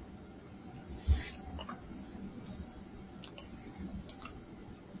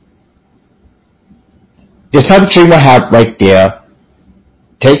This type of dream I have right there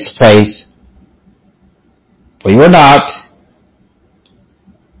takes place, believe it or not,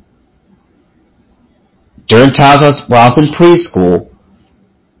 during times when I was in preschool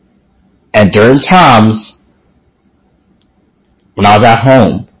and during times when I was at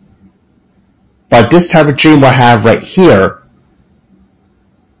home. But this type of dream I have right here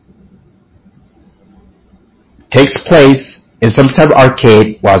takes place in some type of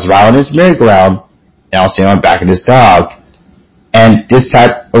arcade while I was riding his merry-go-round and I was sitting on the back of this dog. And this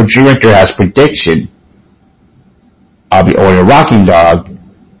type of dream right there has prediction. I'll be owning a rocking dog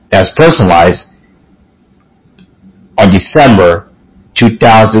that's personalized on December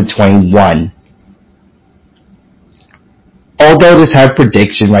 2021. Although this type of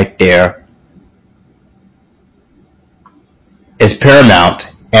prediction right there is paramount,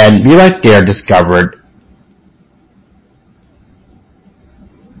 and me right there discovered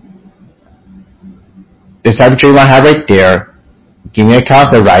this type of dream I have right there, giving a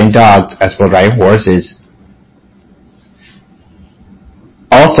concept of riding dogs as well as riding horses.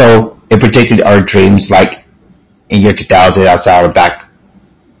 Also, it predicted our dreams, like in year 2000, I saw the back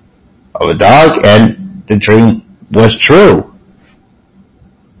of a dog, and the dream was true.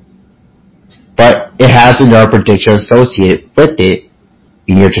 But it has another prediction associated with it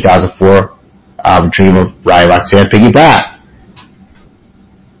in year 2004, dream of riding Roxanne piggyback.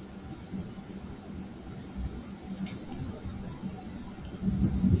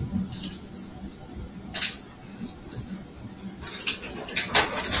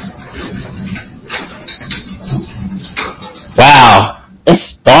 Wow,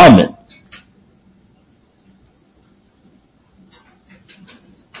 it's storming.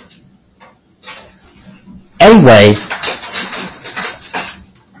 Anyway,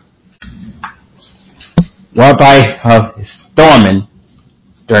 well, it's storming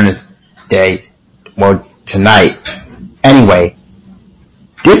during this day, or tonight. Anyway,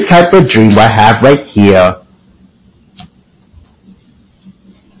 this type of dream I have right here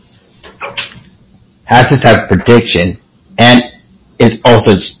has this type of prediction, and it's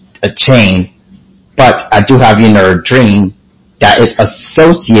also a chain, but I do have another dream that is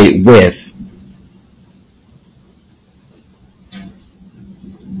associated with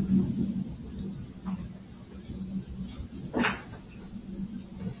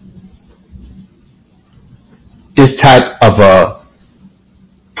this type of a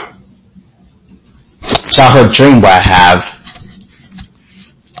childhood dream that I have.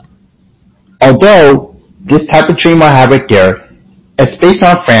 Although this type of dream I have right there is based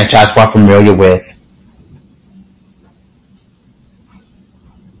on a franchise we're familiar with,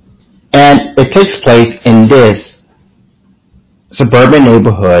 and it takes place in this suburban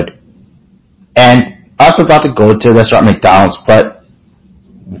neighborhood, and I was about to go to the restaurant McDonald's, but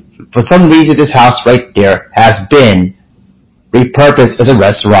for some reason this house right there has been repurposed as a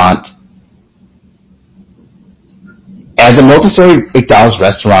restaurant, as a multi-story McDonald's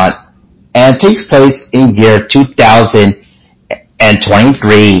restaurant, and it takes place in year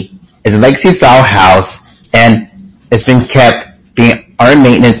 2023. It's a legacy style house, and it's been kept being under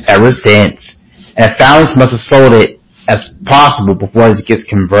maintenance ever since, and families must have sold it as possible before it gets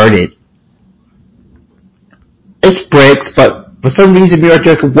converted. It's bricks, but for some reason me right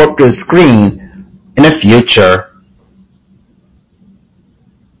there could warp to the screen in the future.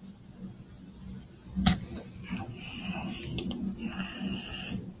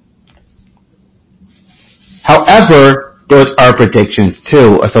 However, those are predictions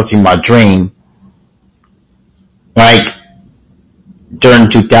too associated with my dream. Like during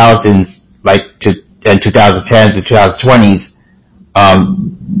 2000s, like in 2010s and 2020s,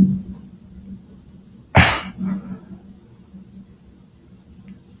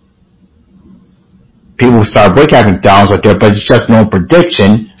 people start boycotting McDonald's right there, but it's just no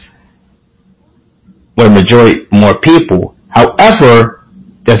prediction with majority more people. However,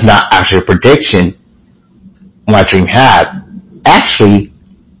 that's not actually a prediction. my dream had. Actually,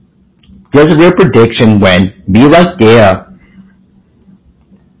 there's a real prediction when Be Right There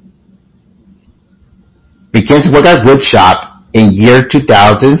begins to work at woodshop in year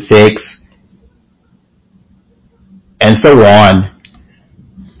 2006, and so on.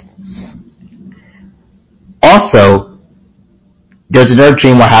 Also, there's another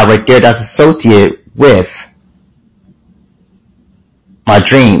dream I have right there that's associated with my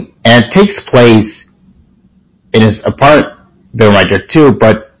dream, and it takes place in his apartment building right there too,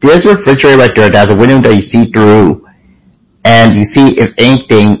 but there's a refrigerator right there that has a window that you see through, and you see if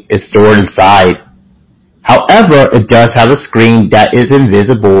anything is stored inside. However, it does have a screen that is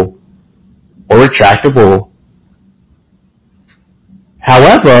invisible or retractable.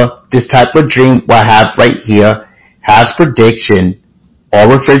 However, this type of dream what I have right here has prediction. All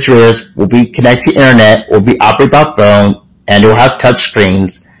refrigerators will be connected to internet, will be operated by phone, and it will have touch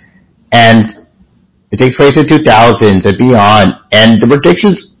screens. And it takes place in 2000s and beyond. And the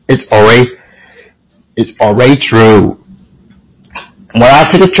predictions is already true. When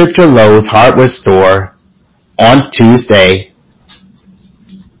I took a trip to Lowe's hardware store on Tuesday,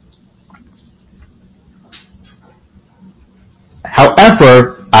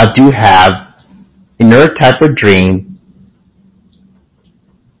 however, I do have another type of dream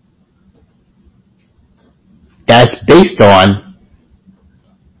that's based on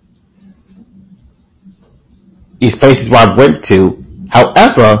these places where I went to.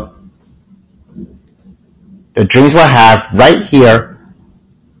 However, the dreams I have right here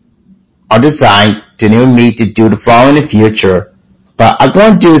are designed to enable me to do the following in the future. But I'm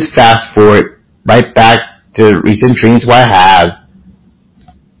going to do is fast forward right back to recent dreams what I have.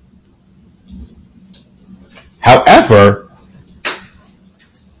 However,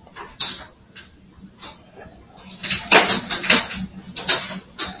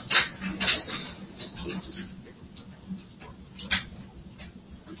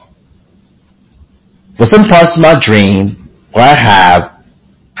 for some parts of my dream, what I have,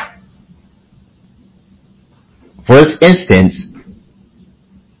 for this instance,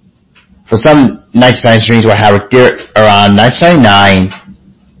 for some 1999 dreams what I have around 1999,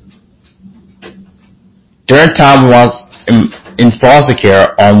 during the time I was in foster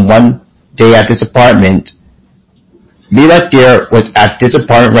care on one day at this apartment, me right there was at this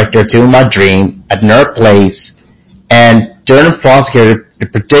apartment right there too in my dream, at another place, and during the foster care,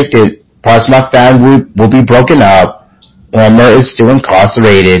 it predicted parts of my family will be broken up, Homer is still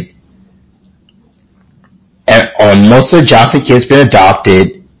incarcerated, and most of the Johnson kids been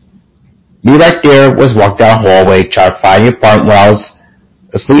adopted. Me right there was walking down the hallway trying to find the apartment where I was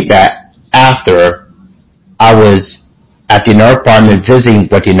asleep at after I was at the another apartment visiting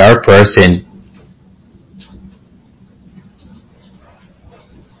with the another person.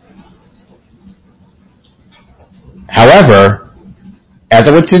 However, as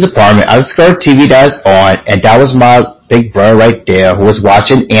I went to the apartment, I discovered TV that was on, and that was my big brother right there who was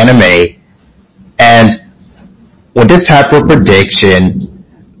watching anime. And with this type of prediction,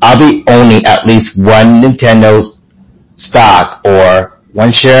 I'll be owning at least one Nintendo stock or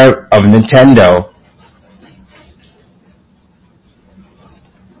one share of Nintendo.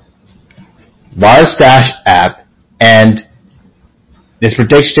 Via Stash app, and this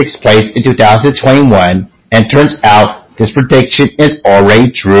prediction takes place in 2021, and turns out this prediction is already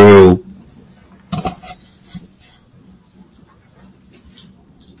true.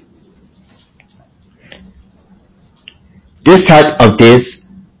 This type of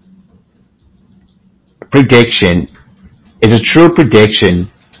prediction is a true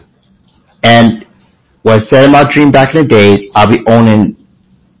prediction, and was said in my dream back in the days, I'll be owning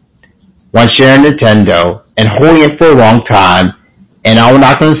one share of Nintendo and holding it for a long time, and I'm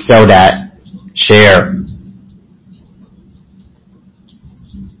not going to sell that share.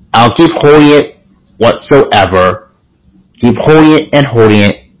 I'll keep holding it whatsoever, keep holding it and holding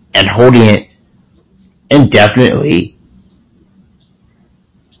it and holding it indefinitely.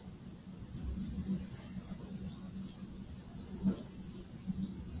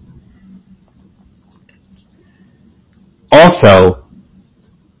 Also,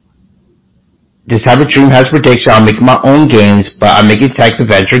 this type of dream has prediction. I'm making my own games, but I'm making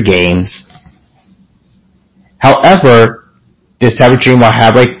text-adventure games. However, this type of dream I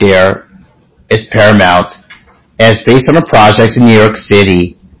have right there is Paramount, and it's based on a project in New York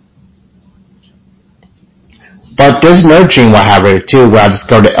City. But there's another dream I have right there too, where I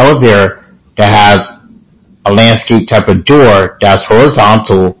discovered an elevator that has a landscape type of door that's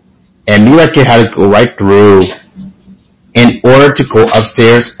horizontal, and me right there had to go right through in order to go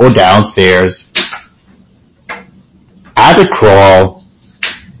upstairs or downstairs. I had to crawl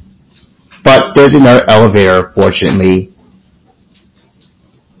But there's another elevator, fortunately.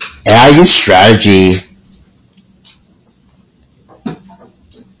 And I use strategy.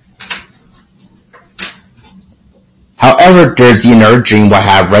 However, there's another dream I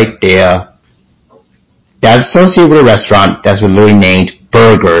have right there that's associated with a restaurant that's literally named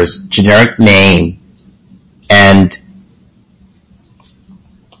Burgers, generic name. And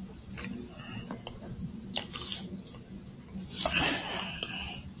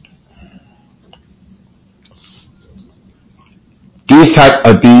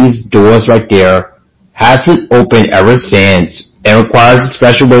these doors right there has been open ever since and requires a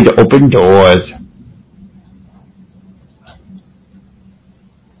special way to open doors.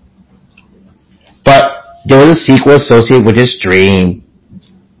 But there was a sequel associated with this dream.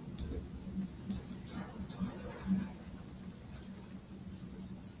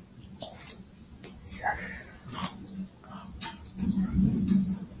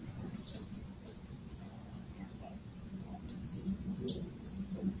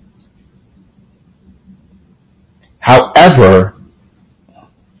 However,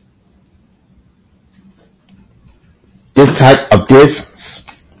 this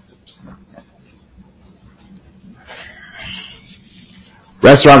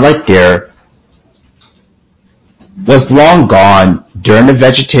restaurant right there was long gone during the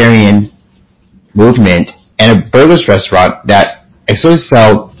vegetarian movement, and a burgers restaurant that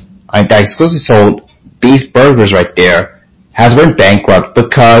exclusively sold beef burgers right there has went bankrupt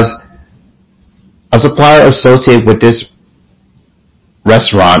because a supplier associated with this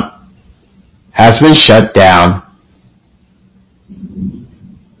restaurant has been shut down.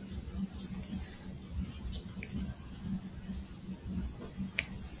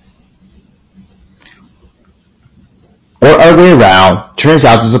 Or other way around, turns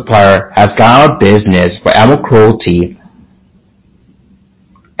out the supplier has gone out of business for animal cruelty,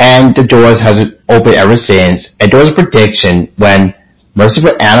 and the doors hasn't opened ever since. And there was a prediction when Mercy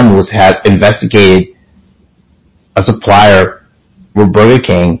for Animals has investigated a supplier with Burger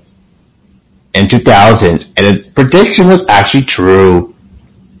King in 2000s, and the prediction was actually true.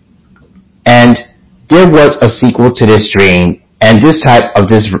 And there was a sequel to this dream, and this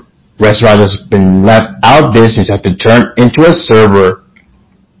restaurant has been left out of business, has been turned into a server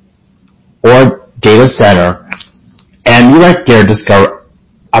or data center. And you right there discover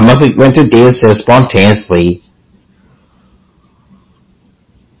I must have went to data center spontaneously.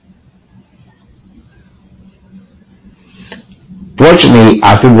 Fortunately,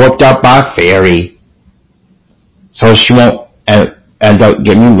 I've been warped out by a fairy, so she won't end up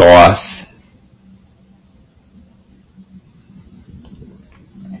getting me lost.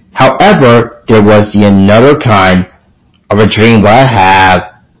 However, there was another kind of a dream that I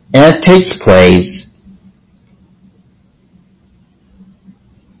have, and it takes place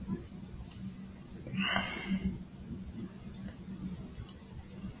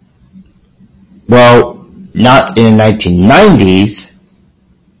not in the 1990s,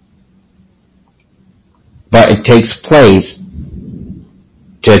 but it takes place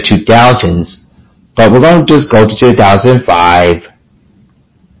to the 2000s. But we're going to just go to 2005.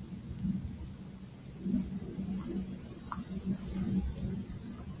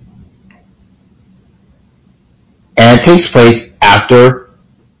 And it takes place after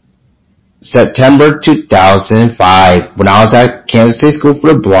September 2005, when I was at Kansas State School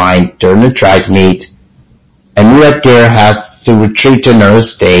for the Blind during the track meet, and me up there has to retreat to another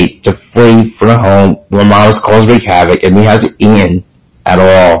state to flee from home where mom was causing big havoc, and me hasn't eaten at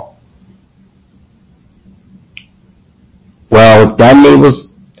all. Well, that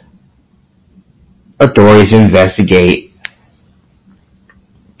enables authorities to investigate.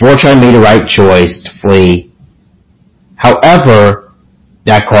 Fortunately, I made the right choice to flee. However,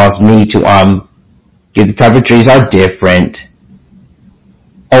 that caused me to get the type of dreams are different.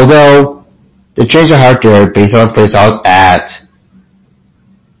 Although the dreams are hard there based on the place I was at,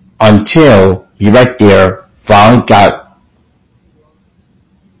 until you right there finally got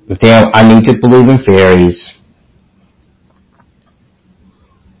the thing I need to believe in fairies.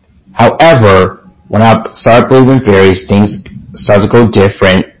 However, when I started believing in fairies, things started to go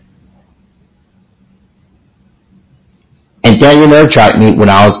different. And then another track meet when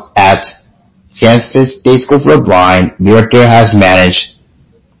I was at Kansas State School for the Blind, New York there has managed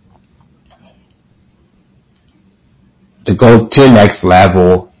to go to the next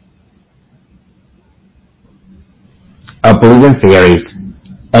level of believing fairies.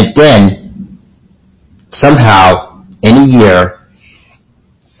 And then, somehow, in a year,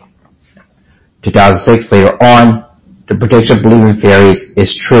 2006 later on, the prediction of believing fairies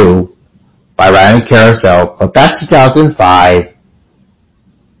is true by Ryan Carousel. But back to 2005,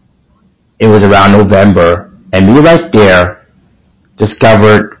 it was around November, and me right there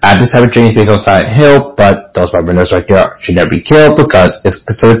discovered I just have a dreams based on Silent Hill, but those minors right there should never be killed because it's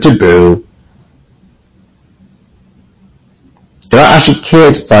considered taboo. They're not actually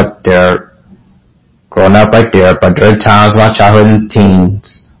kids, but they're grown up right there, but they're in times of my childhood and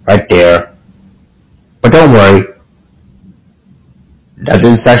teens right there. But don't worry, that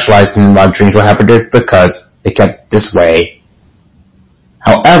didn't sexualize in my dreams what happened there because it kept this way.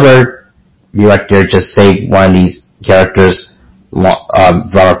 However, me right there just saved one of these characters from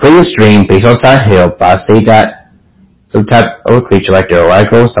a previous dream based on Silent Hill, but I say that some type of a creature right there let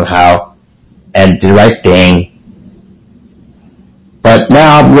go somehow and did the right thing. But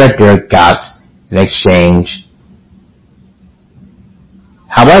now me right there got an exchange.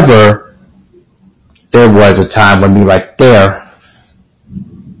 However, there was a time when me right there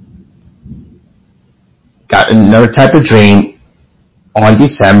got another type of dream on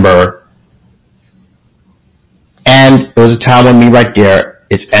December, and there was a time when me right there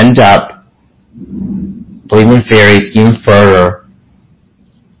it's end up believing in fairies even further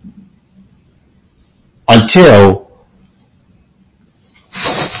until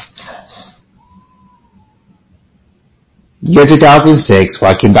year 2006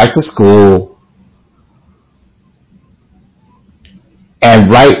 when I came back to school,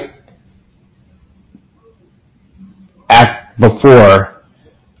 and right before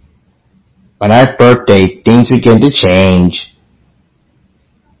my 9th birthday, things began to change.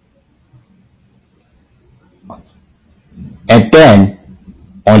 And then,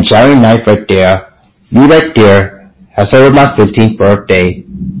 on January 9th right there, you right there have celebrated my 15th birthday.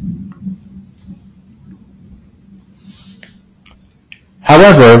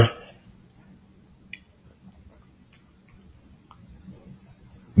 However,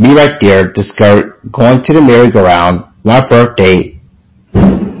 me right there discovered going to the merry-go-round on my birthday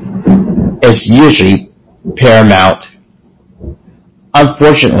is usually paramount.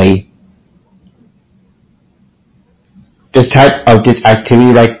 Unfortunately, this type of this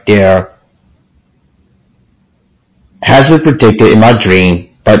activity right there has been predicted in my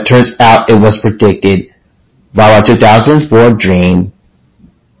dream, but it turns out it was predicted by my 2004 dream.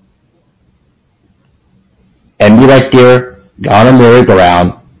 And me right there got on a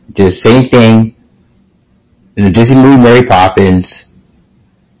merry-go-round, did the same thing in the Disney movie Mary Poppins.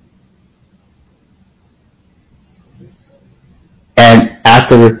 And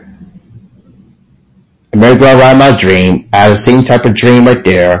after a merry-go-round around my dream, I had the same type of dream right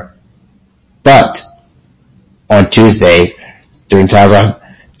there. But on Tuesday, during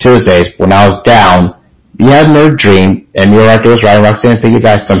Tuesdays, when I was down, we had another dream, and me right there was riding Roxanne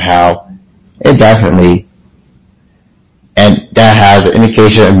piggyback somehow, indefinitely. And that has an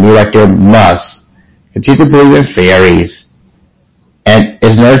indication of me right there must continue to believe in fairies. And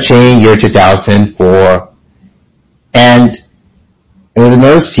it's another chain in year 2004. And it was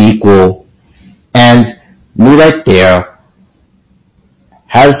another sequel. And me right there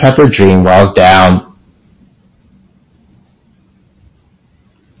had this type of dream while I was down.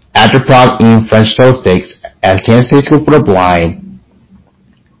 After prom eating French toast sticks at Kansas State School for the Blind,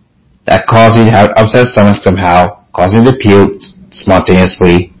 that caused me to have an upset stomach somehow, causing me to puke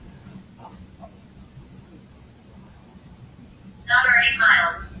spontaneously. Number 8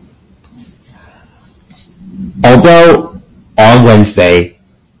 miles. Although on Wednesday,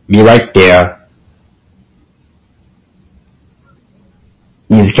 me right there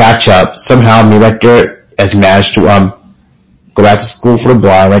needs to catch up, somehow me right there has managed to go back to school for the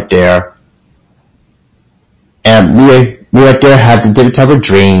blind right there. And me right there had the different type of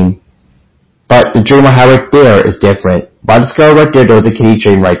dream. But the dream I had right there is different. But I discovered right there was a kitty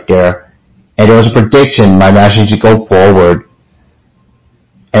dream right there. And there was a prediction my managing to go forward.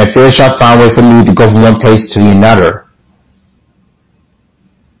 And a fairy shop found a way for me to go from one place to another.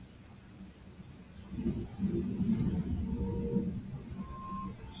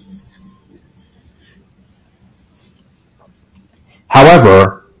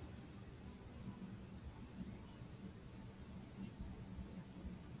 However,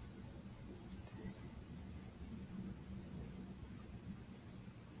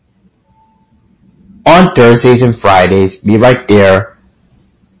 on Thursdays and Fridays, me right there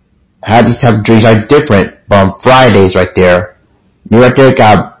had these type of dreams are different. But on Fridays right there, me right there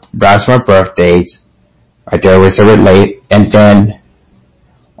got bribes for my birthdays. Right there was a bit late. And then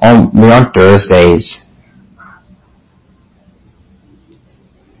on Thursdays,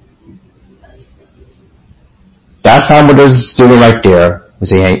 that's how what there's a student right there. We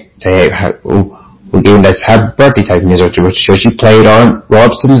say, hey, we gave this happy birthday type music, which she played on roll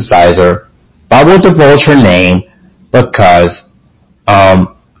up synthesizer. But I won't divulge her name because, I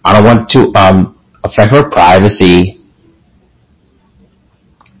don't I want to affect her privacy.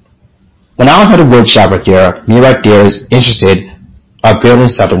 When I was at the woodshop right there, me right there is interested in building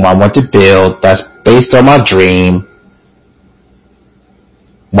something I want to build that's based on my dream.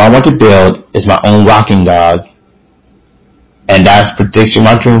 What I want to build is my own rocking dog. And that's prediction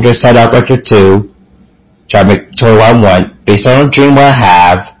my dream just set up right there too. Try to make totally what I want based on a dream what I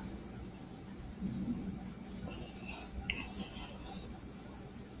have.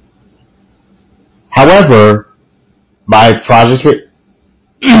 However, my project's been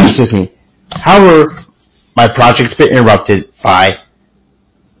excuse me. However, my project's been interrupted by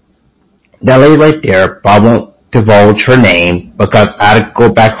that lady right there, but I won't divulge her name because I had to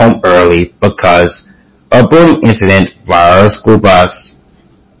go back home early because of a bullying incident via a school bus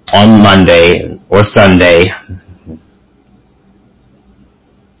on Monday or Sunday.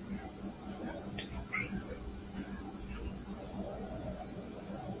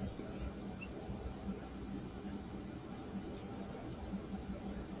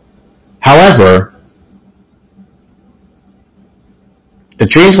 However, the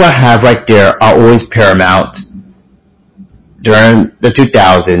dreams I have right there are always paramount during the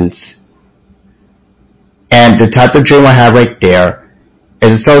 2000s, and the type of dream I have right there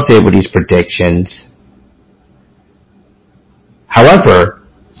is associated with these predictions. However,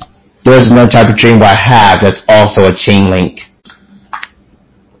 there is another type of dream I have that's also a chain link.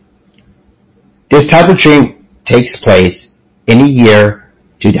 This type of dream takes place in the year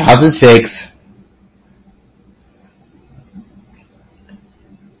 2006,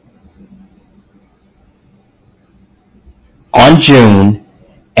 on June,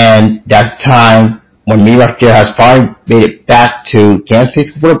 and that's the time when me right there has finally made it back to Kansas City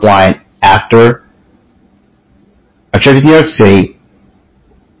School for the Blind after a trip to New York City,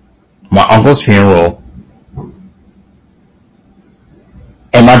 my uncle's funeral,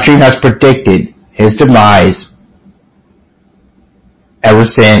 and my dream has predicted his demise ever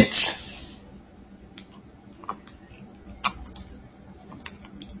since.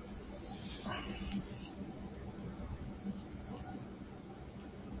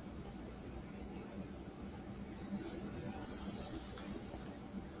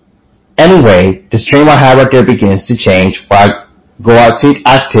 Anyway, the stream I have right there begins to change where I go out to these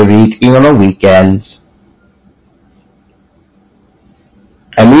activities even on weekends.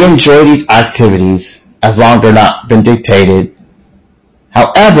 And we enjoy these activities as long as they're not been dictated.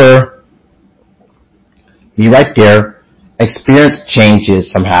 However, me right there experienced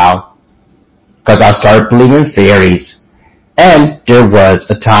changes somehow because I started believing in fairies. And there was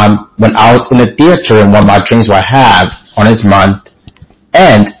a time when I was in the theater and one of my dreams I have on this month,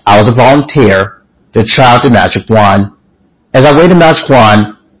 and I was a volunteer to try out the magic wand. As I waved the magic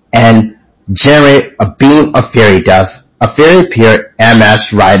wand and generate a beam of fairy dust, a fairy appeared and I managed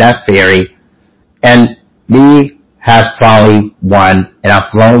to ride that fairy, and me has finally won and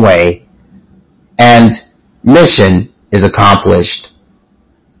I've flown away, and mission is accomplished.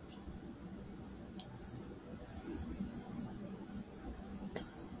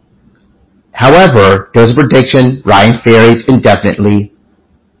 However, there's a prediction riding fairies indefinitely.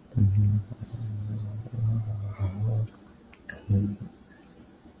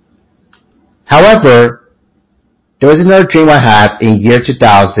 However, there was another dream I had in year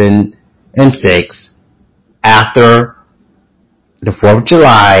 2006 after the 4th of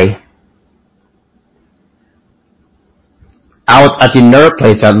July. I was at the nerd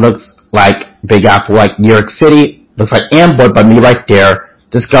place that looks like Big Apple, like New York City, looks like Amboy, but me right there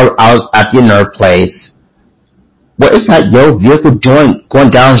discovered I was at the nerd place. What is that yellow vehicle doing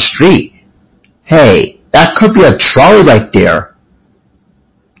going down the street? Hey, that could be a trolley right there.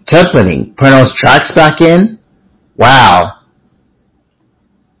 Templating, putting those tracks back in? Wow.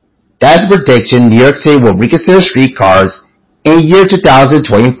 That's a prediction New York City will reconsider streetcars in year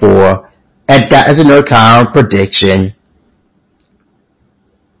 2024, and that is another kind of prediction.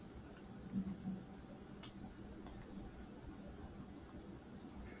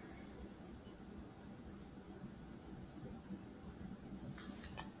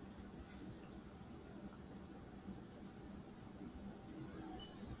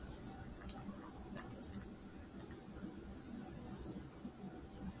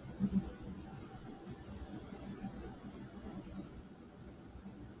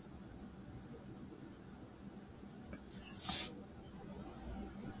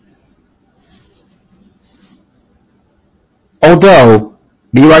 Although,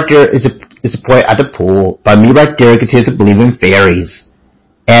 me right there is disappointed at the pool, but me right there continues to believe in fairies.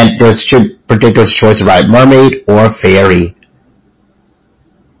 And there should particular choice to ride mermaid or fairy.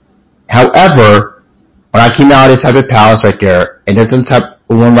 However, when I came out of this type of palace right there, and there's some type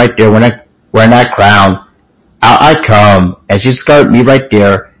woman right there wearing that crown. Out I come, and she discovered me right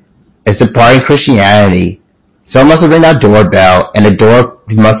there as departing Christianity. Someone must have ring that doorbell, and the door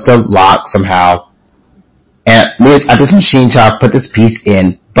must have locked somehow. And me is at this machine trying to put this piece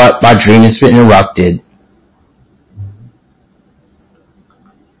in, but my dream has been interrupted.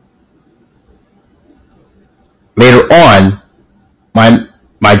 Later on,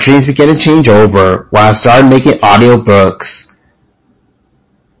 my dreams began to change over when I started making audiobooks.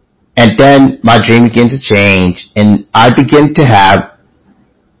 And then my dream began to change, and I began to have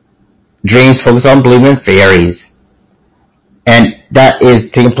dreams focused on believing in fairies. And that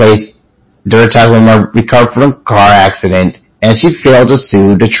is taking place during a time when I recovered from a car accident, and she failed to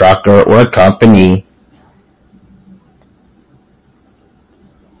sue the trucker or a company.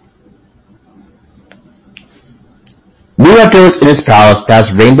 Mira builds in its palace that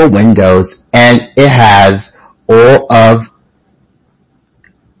has rainbow windows, and it has all of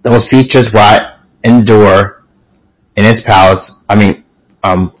those features what I endure in its palace.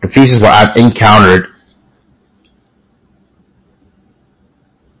 The features what I've encountered.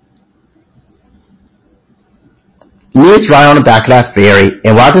 Mia's riding on the back of that ferry,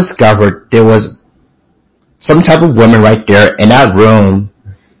 and what I discovered, there was some type of woman right there in that room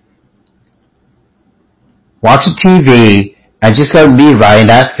watching TV, and just got me riding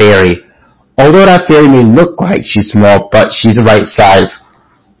that ferry. Although that ferry may look like she's small, but she's the right size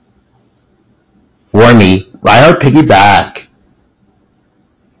for me. Ride her piggyback.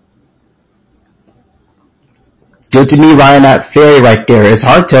 Due to me riding that ferry right there, it's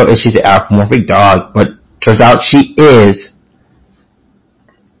hard to tell if she's an anthropomorphic dog, but turns out she is.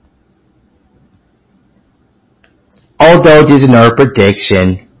 Although there's another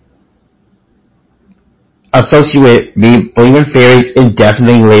prediction associated with me believing fairies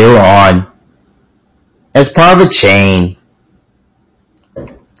indefinitely later on, as part of a chain.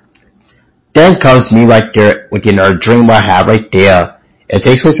 Then comes me right there with another dream I have right there. It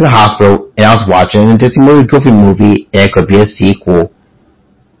takes place in the hospital, and I was watching a Disney movie, Goofy movie, and it could be a sequel.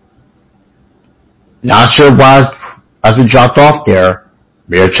 Not sure why I was been dropped off there.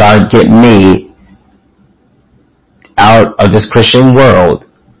 They're trying to get me out of this Christian world,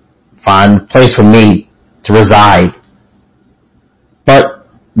 find a place for me to reside. But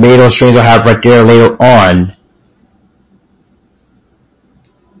maybe those dreams I have right there later on,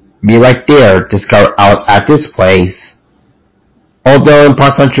 me right there discover I was at this place. Although in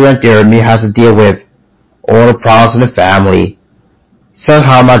Parts Country right there, me has to deal with all the problems in the family.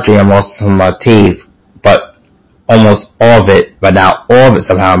 Somehow my dream, I lost some of my teeth, but almost all of it, but not all of it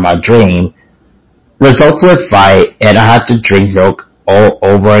somehow in my dream, resulted in a fight, and I had to drink milk all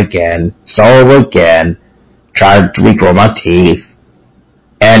over again, start over again, try to regrow my teeth.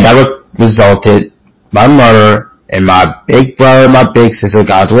 And that resulted, my mother and my big brother and my big sister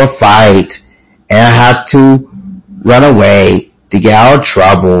got into a fight, and I had to run away to get out of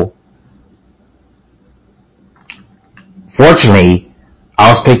trouble. Fortunately, I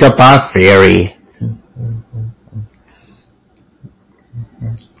was picked up by a fairy.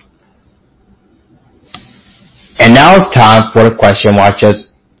 And now it's time for the question I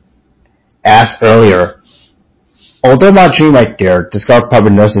just asked earlier. Although my dream right there, discovered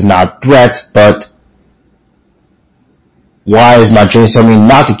public nurse is not a threat, but why is my dream telling me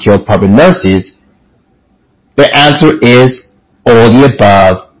not to kill public nurses? The answer is all the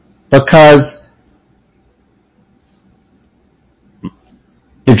above. Because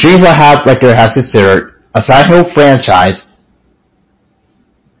the dreams I have right there has considered a Silent Hill franchise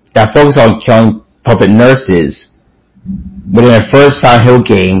that focuses on killing puppet nurses within the first Silent Hill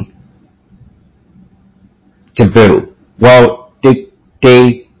game, Taboo. Well, the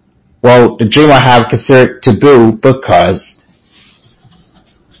dream I have considered taboo because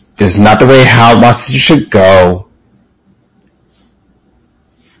this is not the way how my sister should go.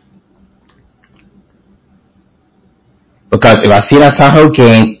 Because if I see that Silent Hill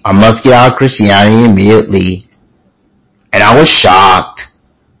game, I must get out of Christianity immediately. And I was shocked.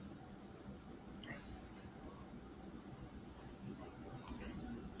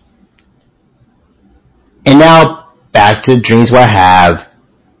 And now, back to the dreams I have.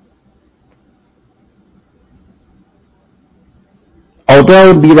 Although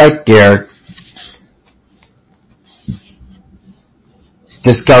it would be right there,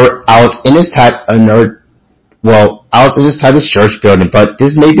 discovered I was in this type of I was in this type of church building, but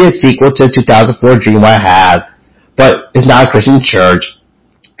this may be a sequel to the 2004 dream I have, but it's not a Christian church.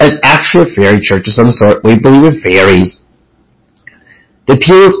 It's actually a fairy church of some sort. We believe in fairies. The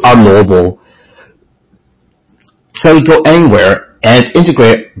pews are mobile, so you go anywhere, and it's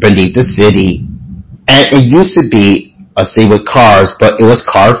integrated beneath the city. And it used to be a scene with cars, but it was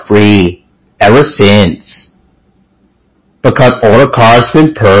car-free ever since. Because all the cars have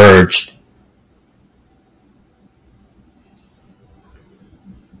been purged.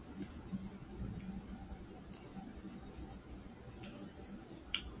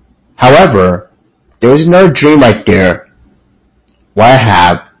 However, there is another dream right there. What I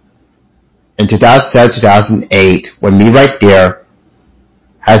have in 2007-2008, when me right there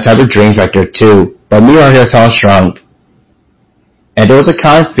has other dreams right there too, but me right here is all shrunk. And there was a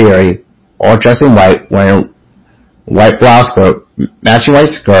kind fairy, all dressed in white, wearing white blouse skirt, matching white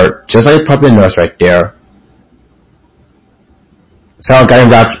skirt, just like a puppet nurse right there. Somehow got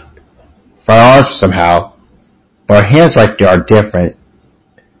wrapped for her arms somehow, but her hands right there are different.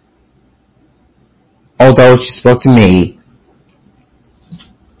 Although she spoke to me,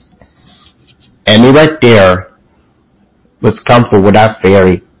 and me right there was comfortable with that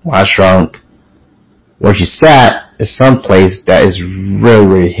fairy when I shrunk. Where she sat is someplace that is really,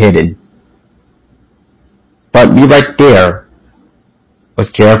 really hidden. But me right there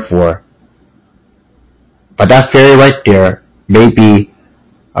was cared for. But that fairy right there may be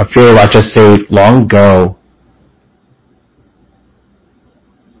a fairy I just saved long ago.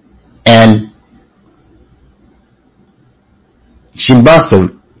 And she must have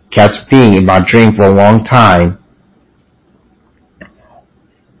kept being in my dream for a long time.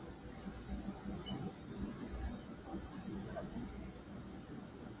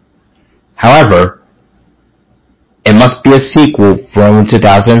 However, it must be a sequel from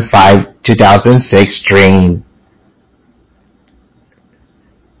 2005-2006 dream.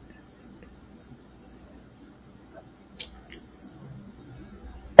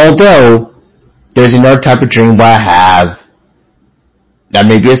 Although, there's another type of dream what I have that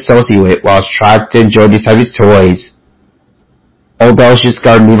may be associated with while I was trying to enjoy these type of toys. Although she's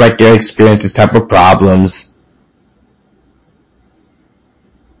got me right there experience this type of problems.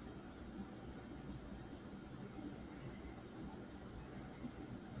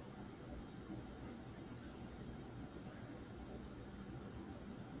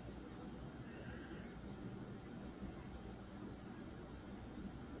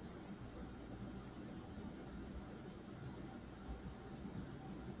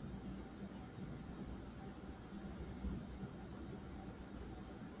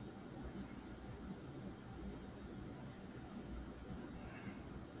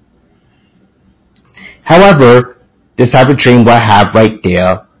 However, this type of dream what I have right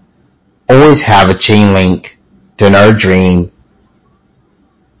there always have a chain link to another dream.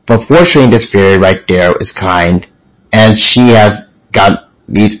 But fortunately this fairy right there is kind, and she has got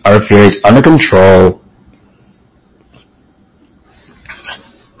these other fairies under control.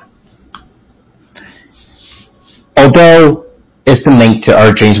 Although it's been linked to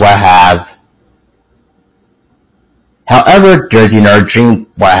other dreams what I have. However, there's another dream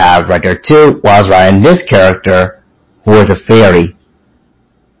what I have right there too, while I was writing this character, who is a fairy.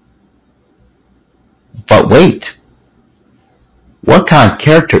 But wait, what kind of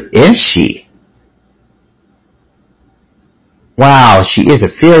character is she? Wow, she is a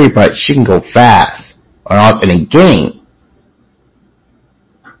fairy, but she can go fast, or else in a game.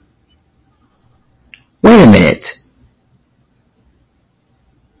 Wait a minute.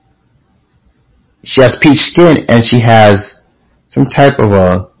 She has peach skin, and she has some type of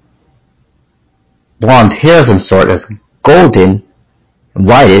a blonde hair of some sort that's golden and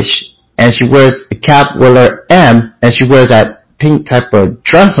whitish, and she wears a cap with her M, and she wears that pink type of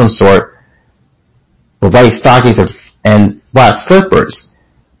dress of some sort with white stockings and white slippers.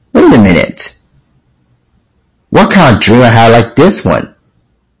 Wait a minute. What kind of dream I had like this one?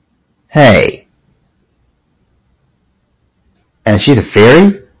 Hey. And she's a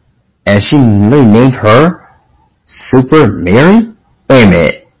fairy? And she really named her Super Mary? Wait a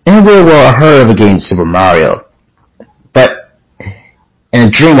minute. In a real world I heard of a game Super Mario. But in a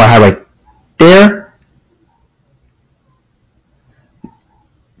dream I had right there,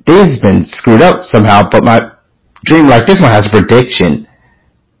 this has been screwed up somehow, but my dream like this one has a prediction.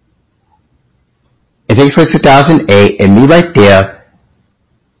 It takes place 2008, and me right there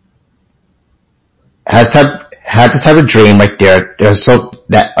had this type of dream right there. So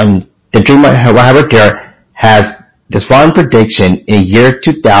that the dream I have right there has this following prediction: in year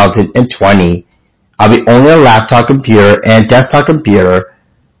 2020, I'll be owning a laptop computer and desktop computer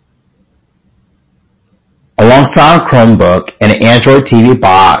alongside a Chromebook and an Android TV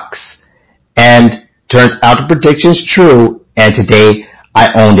box. And turns out the prediction is true, and today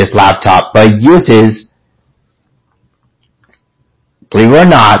I own this laptop, but it uses, believe it or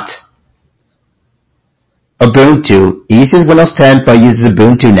not, Ubuntu. It uses Windows 10, but it uses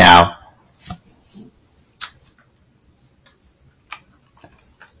Ubuntu now.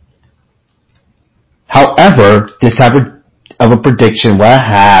 However, this type of a prediction what I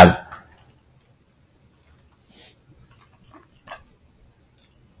have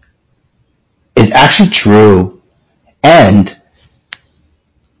is actually true, and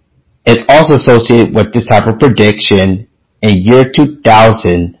it's also associated with this type of prediction in year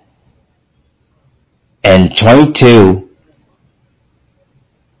 2022.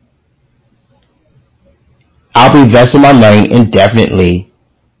 I'll be investing my money indefinitely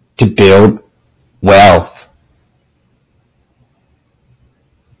to build wealth.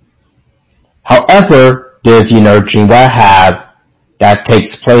 However, there's another dream that I have that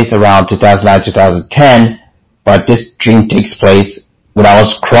takes place around 2009-2010, but this dream takes place when I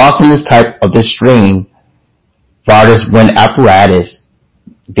was crossing this type of this stream while this wind apparatus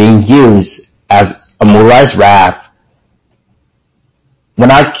being used as a motorized raft. When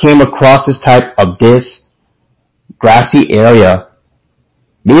I came across this type of this grassy area,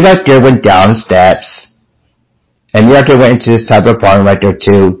 me right there went down the steps, and me right there went into this type of apartment right there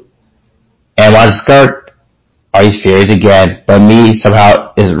too. And while I discovered all these fairies again, but me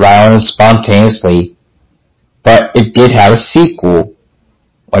somehow is right on spontaneously. But it did have a sequel.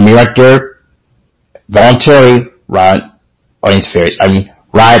 When me right there voluntarily ride on these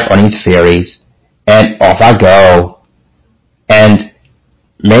fairies, and off I go. And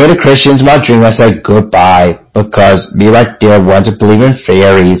many of the Christians in my dream I said goodbye, because me right there wanted to believe in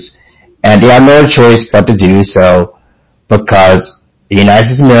fairies, and they had no choice but to do so, because in the United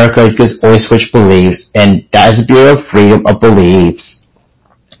States of America you can always switch beliefs, and that is the beauty of freedom of beliefs.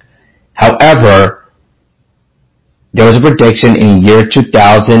 However, there was a prediction in year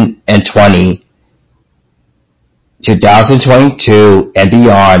 2020, 2022 and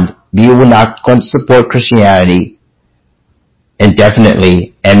beyond, we were not going to support Christianity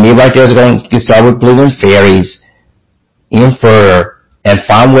indefinitely, and me right there is going to start with believing in fairies even further, and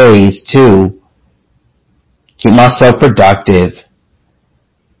find ways to keep myself productive.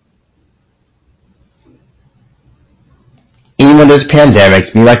 Even when there's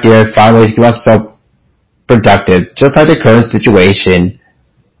pandemics, me right there find ways to keep myself productive, just like the current situation.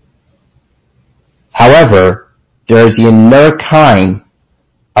 However, there is another kind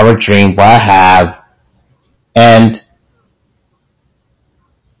of a dream what I have, and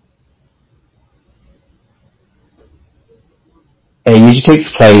it usually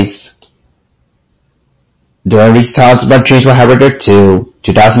takes place during these times of my dreams what I have right there too,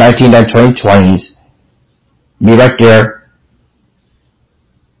 2019 and 2020s. Me right there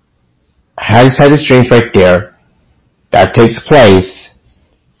has this type of dreams right there that takes place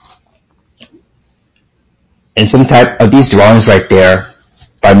in some type of these dwellings right there,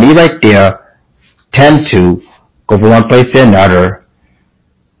 but me right there tend to go from one place to another.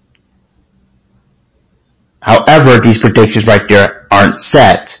 However, these predictions right there aren't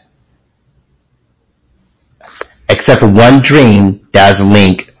set, except for one dream that has a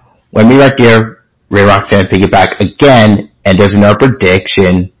link. When me right there, Ray Roxanne pick it back again, and there's another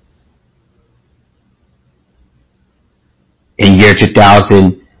prediction in year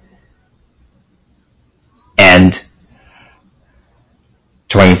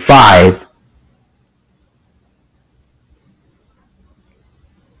 2025.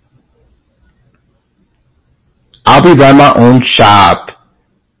 I'll be running my own shop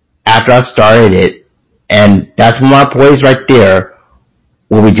after I started it, and that's when my employees right there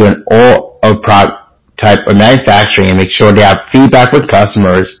will be doing all of product type of manufacturing and make sure they have feedback with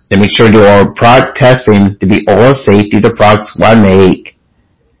customers, and make sure they do all product testing to be all safety of the products I make.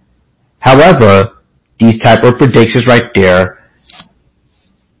 However, these type of predictions right there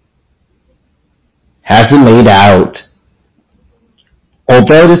has been laid out.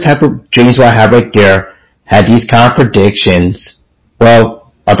 Although this type of dreams what I have right there had these kind of predictions,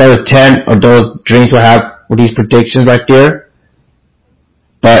 well, I thought it was 10 of those dreams what I have with these predictions right there,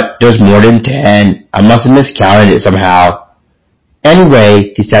 but there's more than 10. I must have miscounted it somehow.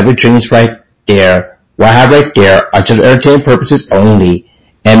 Anyway, these type of dreams right there, what I have right there, are just entertainment purposes only,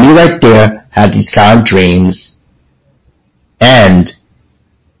 and me right there had these kind of dreams. And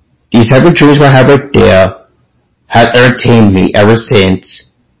these type of dreams what I have right there has entertained me ever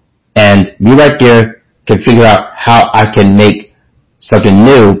since, and me right there can figure out how I can make something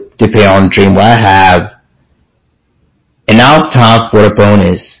new depending on the dream what I have. And now it's time for the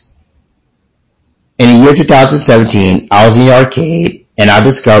bonus. In the year 2017, I was in the arcade, and I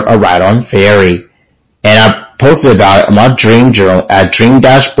discovered a ride-on ferry, and I posted about it on my dream journal at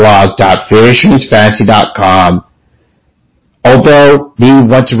dream-blog.fairystreamsfantasy.com. Although we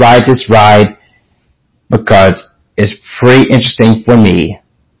want to ride this ride because it's pretty interesting for me.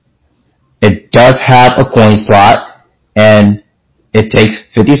 It does have a coin slot, and it takes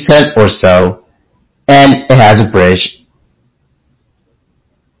 50 cents or so, and it has a British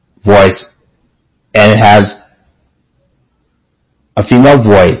voice, and it has a female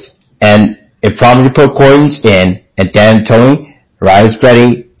voice, and it promptly put coins in, and then told me, Rise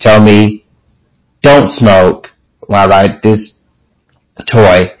Ready, tell me, don't smoke when I ride this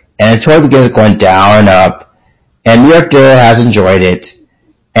toy, and the toy begins going down and up, and me right there has enjoyed it,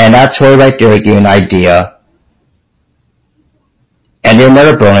 and that toy right there gave me an idea. And then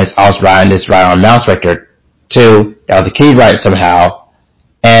another bonus, I was riding this ride on Mouse right there too. That was a kiddie ride somehow,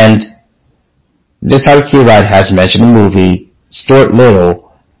 and this type of kiddie ride has mentioned in the movie Stuart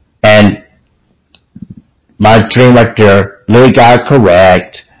Little, and my dream right there really got it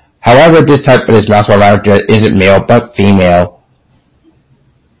correct. However, this mouse ride right there isn't male but female.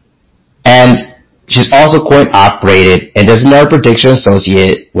 And she's also coin operated, and there's another prediction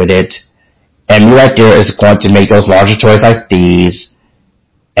associated with it. And me right there is going to make those larger toys like these.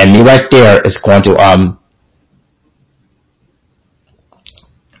 And me right there is going to,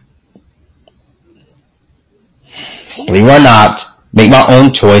 believe it or not, make my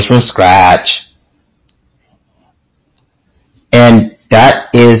own toys from scratch. And that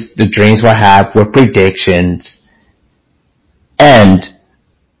is the dreams I have with predictions. And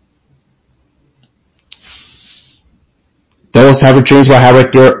those type of dreams I have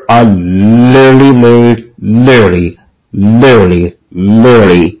right there are literally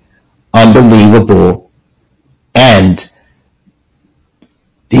unbelievable. And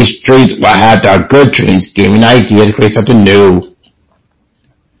these dreams I have that are good dreams gave me an idea to create something new.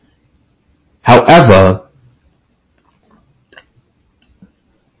 However,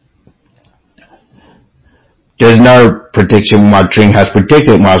 there's another prediction my dream has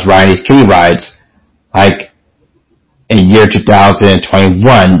predicted when I was riding these kiddie rides. Like, in year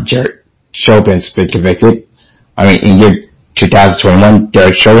 2021, Derek Chauvin's been convicted. In year 2021,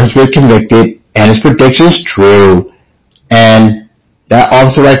 Derek Chauvin's been convicted, and his prediction is true. And that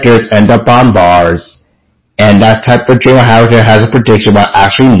officer right there is end up on bars. And that type of dream I have here has a prediction without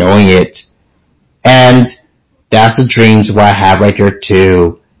actually knowing it. And that's the dreams what I have right here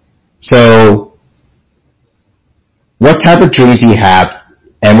too. So, what type of dreams do you have,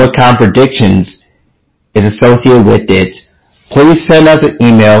 and what kind of predictions is associated with it? Please send us an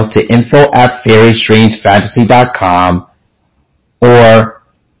email to info@fairystreamsfantasy.com, or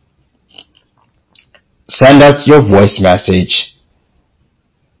send us your voice message.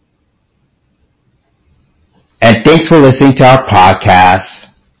 And thanks for listening to our podcast.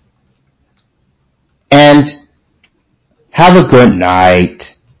 And have a good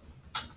night.